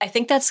 And I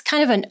think that's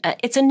kind of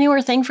it's a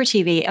newer thing for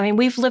TV. I mean,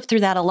 we've lived through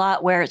that a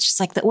lot, where it's just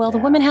like, the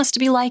woman has to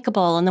be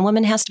likable, and the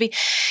woman has to be...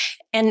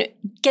 And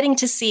getting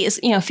to see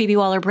Phoebe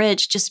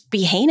Waller-Bridge just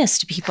be heinous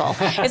to people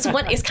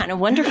is kind of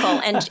wonderful.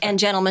 And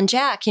Gentleman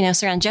Jack,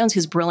 Sarah Jones,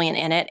 who's brilliant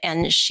in it,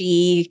 and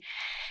she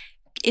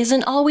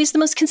isn't always the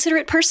most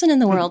considerate person in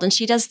the world, and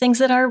she does things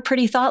that are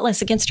pretty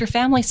thoughtless against her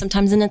family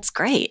sometimes, and it's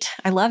great.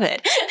 I love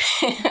it.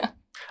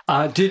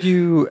 Did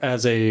you,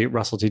 as a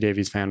Russell T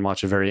Davies fan,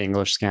 watch A Very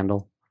English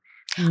Scandal?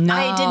 No.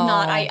 I did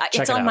not.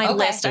 It's on my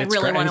list. I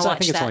really want to watch that. I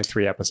think it's only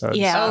 3 episodes.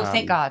 Yeah. Oh,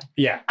 thank God.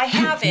 Yeah. I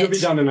have it. You'll be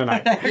done in a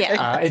night.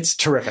 It's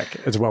terrific.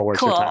 It's well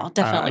worth your time.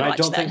 Definitely and I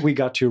don't think we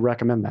got to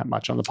recommend that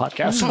much on the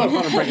podcast, so I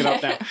want to bring it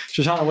up now.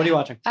 Shoshana, what are you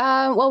watching?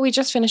 Well, we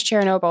just finished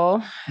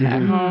Chernobyl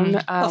at home,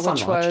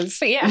 which was,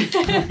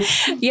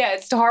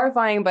 it's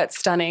horrifying but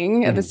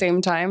stunning at the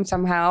same time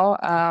somehow.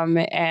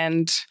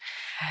 And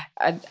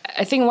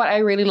I think what I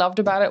really loved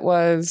about it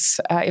was,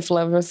 if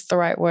love is the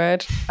right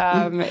word,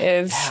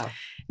 is...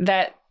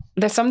 that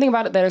there's something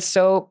about it that is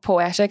so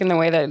poetic in the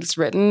way that it's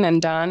written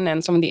and done,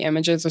 and some of the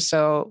images are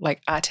so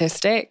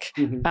artistic.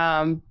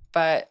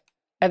 But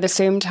at the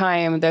same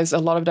time, there's a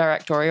lot of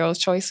directorial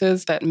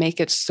choices that make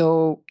it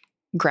so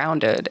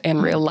grounded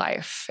in real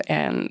life,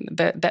 and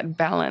that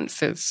balance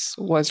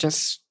was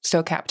just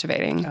so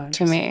captivating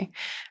to me.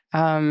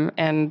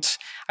 And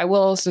I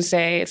will also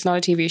say it's not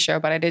a TV show,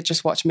 but I did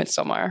just watch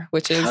Midsommar,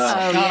 which is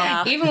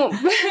even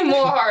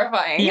more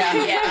horrifying.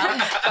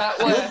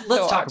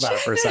 Let's talk about it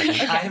for a second.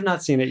 I have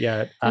not seen it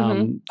yet.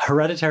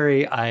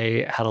 Hereditary,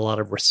 I had a lot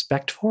of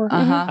respect for.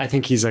 I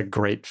think he's a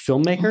great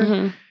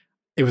filmmaker.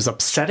 It was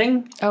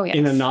upsetting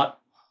in a not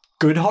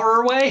good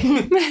horror way.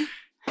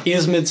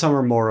 Is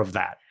Midsommar more of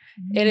that?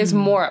 It is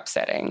more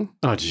upsetting.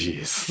 Oh,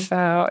 jeez.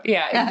 So,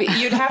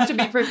 you'd have to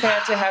be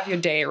prepared to have your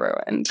day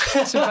ruined.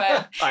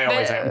 But I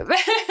always am.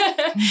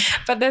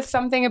 But there's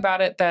something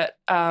about it that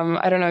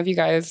I don't know if the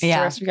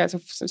rest of you guys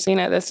have seen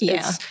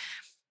it.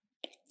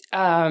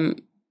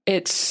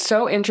 It's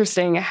so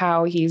interesting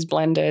how he's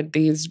blended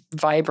these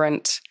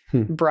vibrant,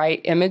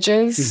 bright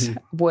images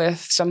with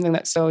something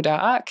that's so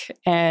dark.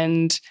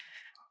 And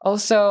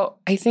also,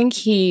 I think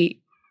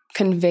he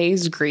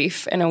conveys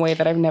grief in a way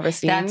that I've never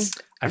seen.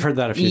 I've heard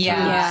that a few times.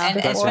 Yeah, and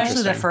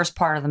especially the first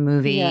part of the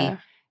movie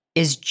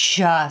is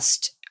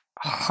just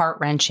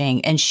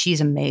heart-wrenching, and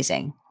she's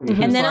amazing.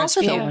 And then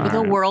also Yeah.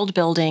 the world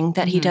building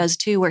that he does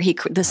too, where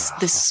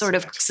this sort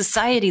of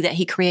society that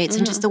he creates,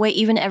 and just the way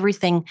even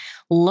everything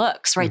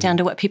looks, right down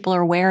to what people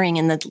are wearing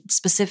and the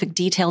specific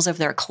details of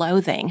their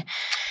clothing.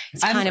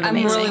 It's kind of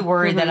amazing. I'm really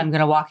worried that I'm going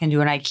to walk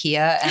into an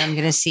IKEA and I'm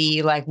going to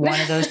see like one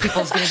of those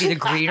people is going to be the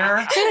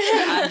greeter.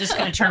 I'm just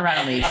going to turn around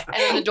and leave. And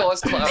then the door's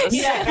closed.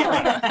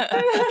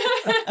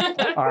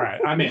 All right,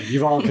 I'm in.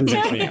 You've all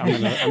convinced me.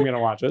 I'm gonna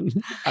watch it.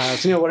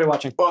 Sunil, what are you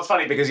watching? Well, it's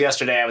funny because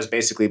yesterday I was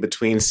basically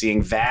between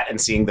seeing that and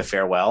seeing The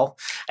Farewell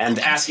and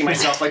asking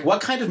myself, like,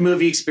 what kind of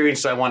movie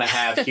experience do I want to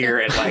have here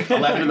at like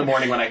 11 in the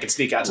morning when I could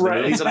sneak out to the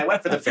movies? And I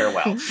went for The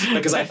Farewell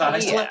because I thought I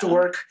still have to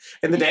work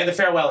in the day. And The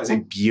Farewell is a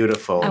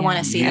beautiful, I want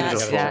to see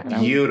that.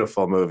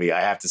 beautiful movie.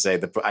 I have to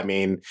say,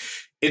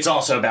 it's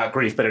also about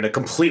grief, but in a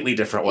completely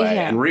different way.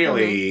 Yeah. And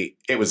really,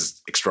 it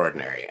was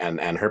extraordinary.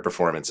 And her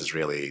performance is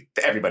really,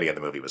 everybody in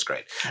the movie was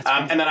great.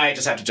 And then I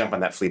just have to jump on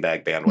that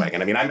Fleabag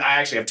bandwagon. I mean, I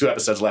actually have 2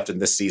 episodes left in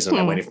this season.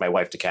 I'm waiting for my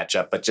wife to catch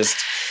up, but just,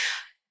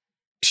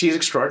 she's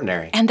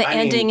extraordinary. And the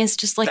ending is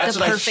just like the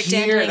perfect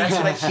ending. That's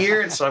what I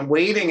hear. And so I'm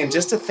waiting. And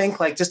just to think,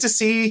 like, just to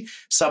see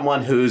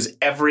someone whose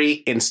every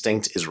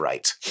instinct is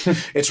right.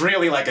 It's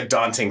really like a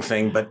daunting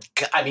thing. But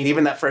I mean,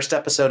 even that first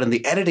episode and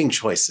the editing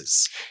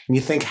choices. And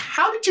you think,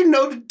 how did you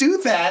know to do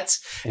that?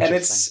 And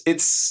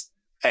it's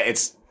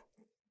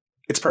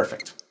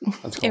perfect.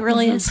 That's cool. It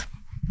really is.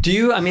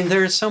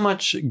 There's so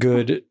much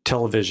good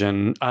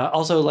television.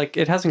 Also, like,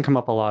 it hasn't come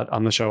up a lot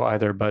on the show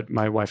either, but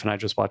my wife and I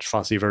just watched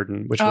Fosse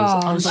Verdon, which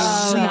was that was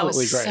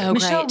absolutely great. so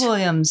Michelle great.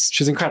 Williams.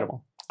 She's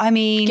incredible. I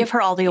mean, Give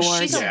her all the awards.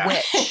 she's a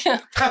witch.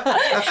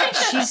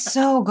 She's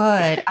so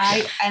good.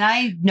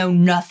 I know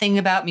nothing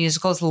about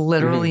musicals,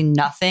 literally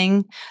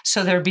nothing.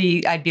 So I'd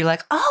be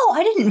like, oh,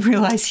 I didn't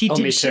realize he me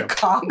did too.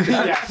 Chicago.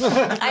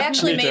 I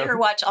actually Me made too. her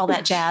watch All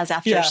That Jazz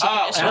after Yeah. she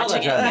finished All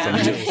watching That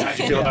it. Jazz. How'd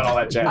you feel about all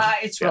that jazz?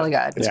 It's really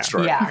good. It's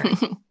extraordinary.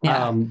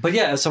 Yeah. But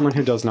yeah, as someone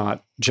who does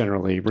not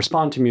generally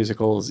respond to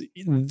musicals,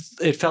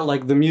 it felt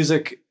like the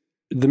music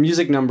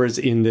numbers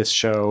in this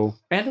show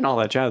and in All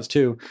That Jazz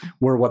too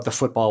were what the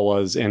football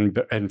was in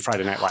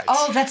Friday Night Lights.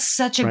 Oh, that's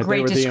such a Right? great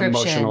they were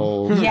description. the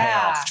emotional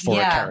payoff for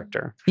a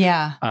character.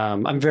 Yeah.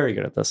 I'm very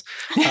good at this.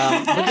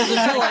 But does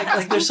it feel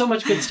like there's so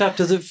much good stuff?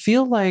 Does it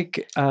feel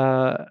like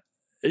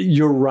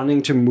you're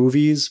running to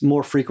movies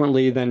more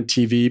frequently than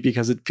TV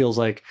because it feels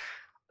like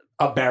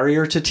a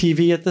barrier to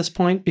TV at this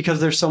point? Because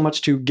there's so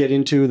much to get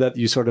into that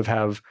you sort of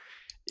have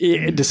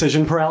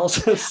decision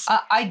paralysis.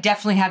 I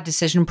definitely have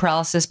decision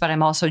paralysis, but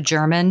I'm also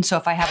German. So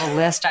if I have a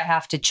list, I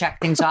have to check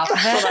things off of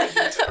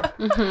it.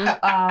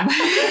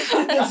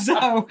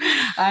 So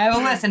I have a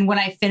list. And when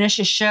I finish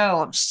a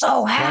show, I'm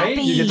so happy.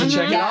 Right? You get to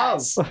check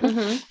Yes. it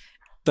off.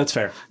 That's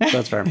fair.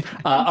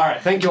 All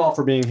right. Thank you all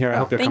for being here. I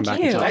hope you'll come back.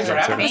 you. and Thanks for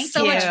having Thank us.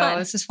 so much fun.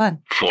 This is fun.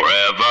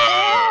 Forever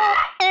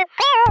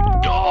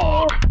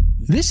Dog.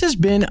 This has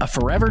been a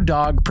Forever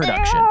Dog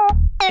production.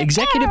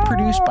 Executive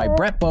produced by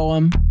Brett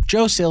Boehm,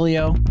 Joe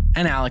Cilio,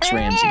 and Alex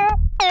Ramsey.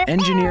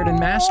 Engineered and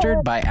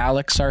mastered by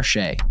Alex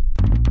Sarche.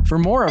 For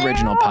more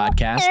original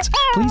podcasts,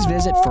 please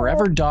visit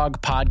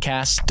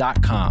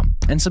foreverdogpodcasts.com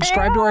and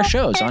subscribe to our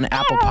shows on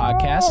Apple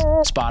Podcasts,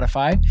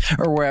 Spotify,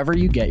 or wherever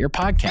you get your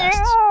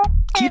podcasts.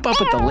 Keep up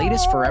with the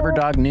latest Forever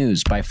Dog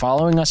news by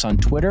following us on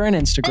Twitter and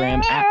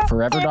Instagram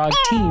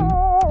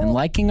 @ForeverDogTeam and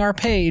liking our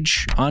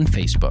page on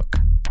Facebook.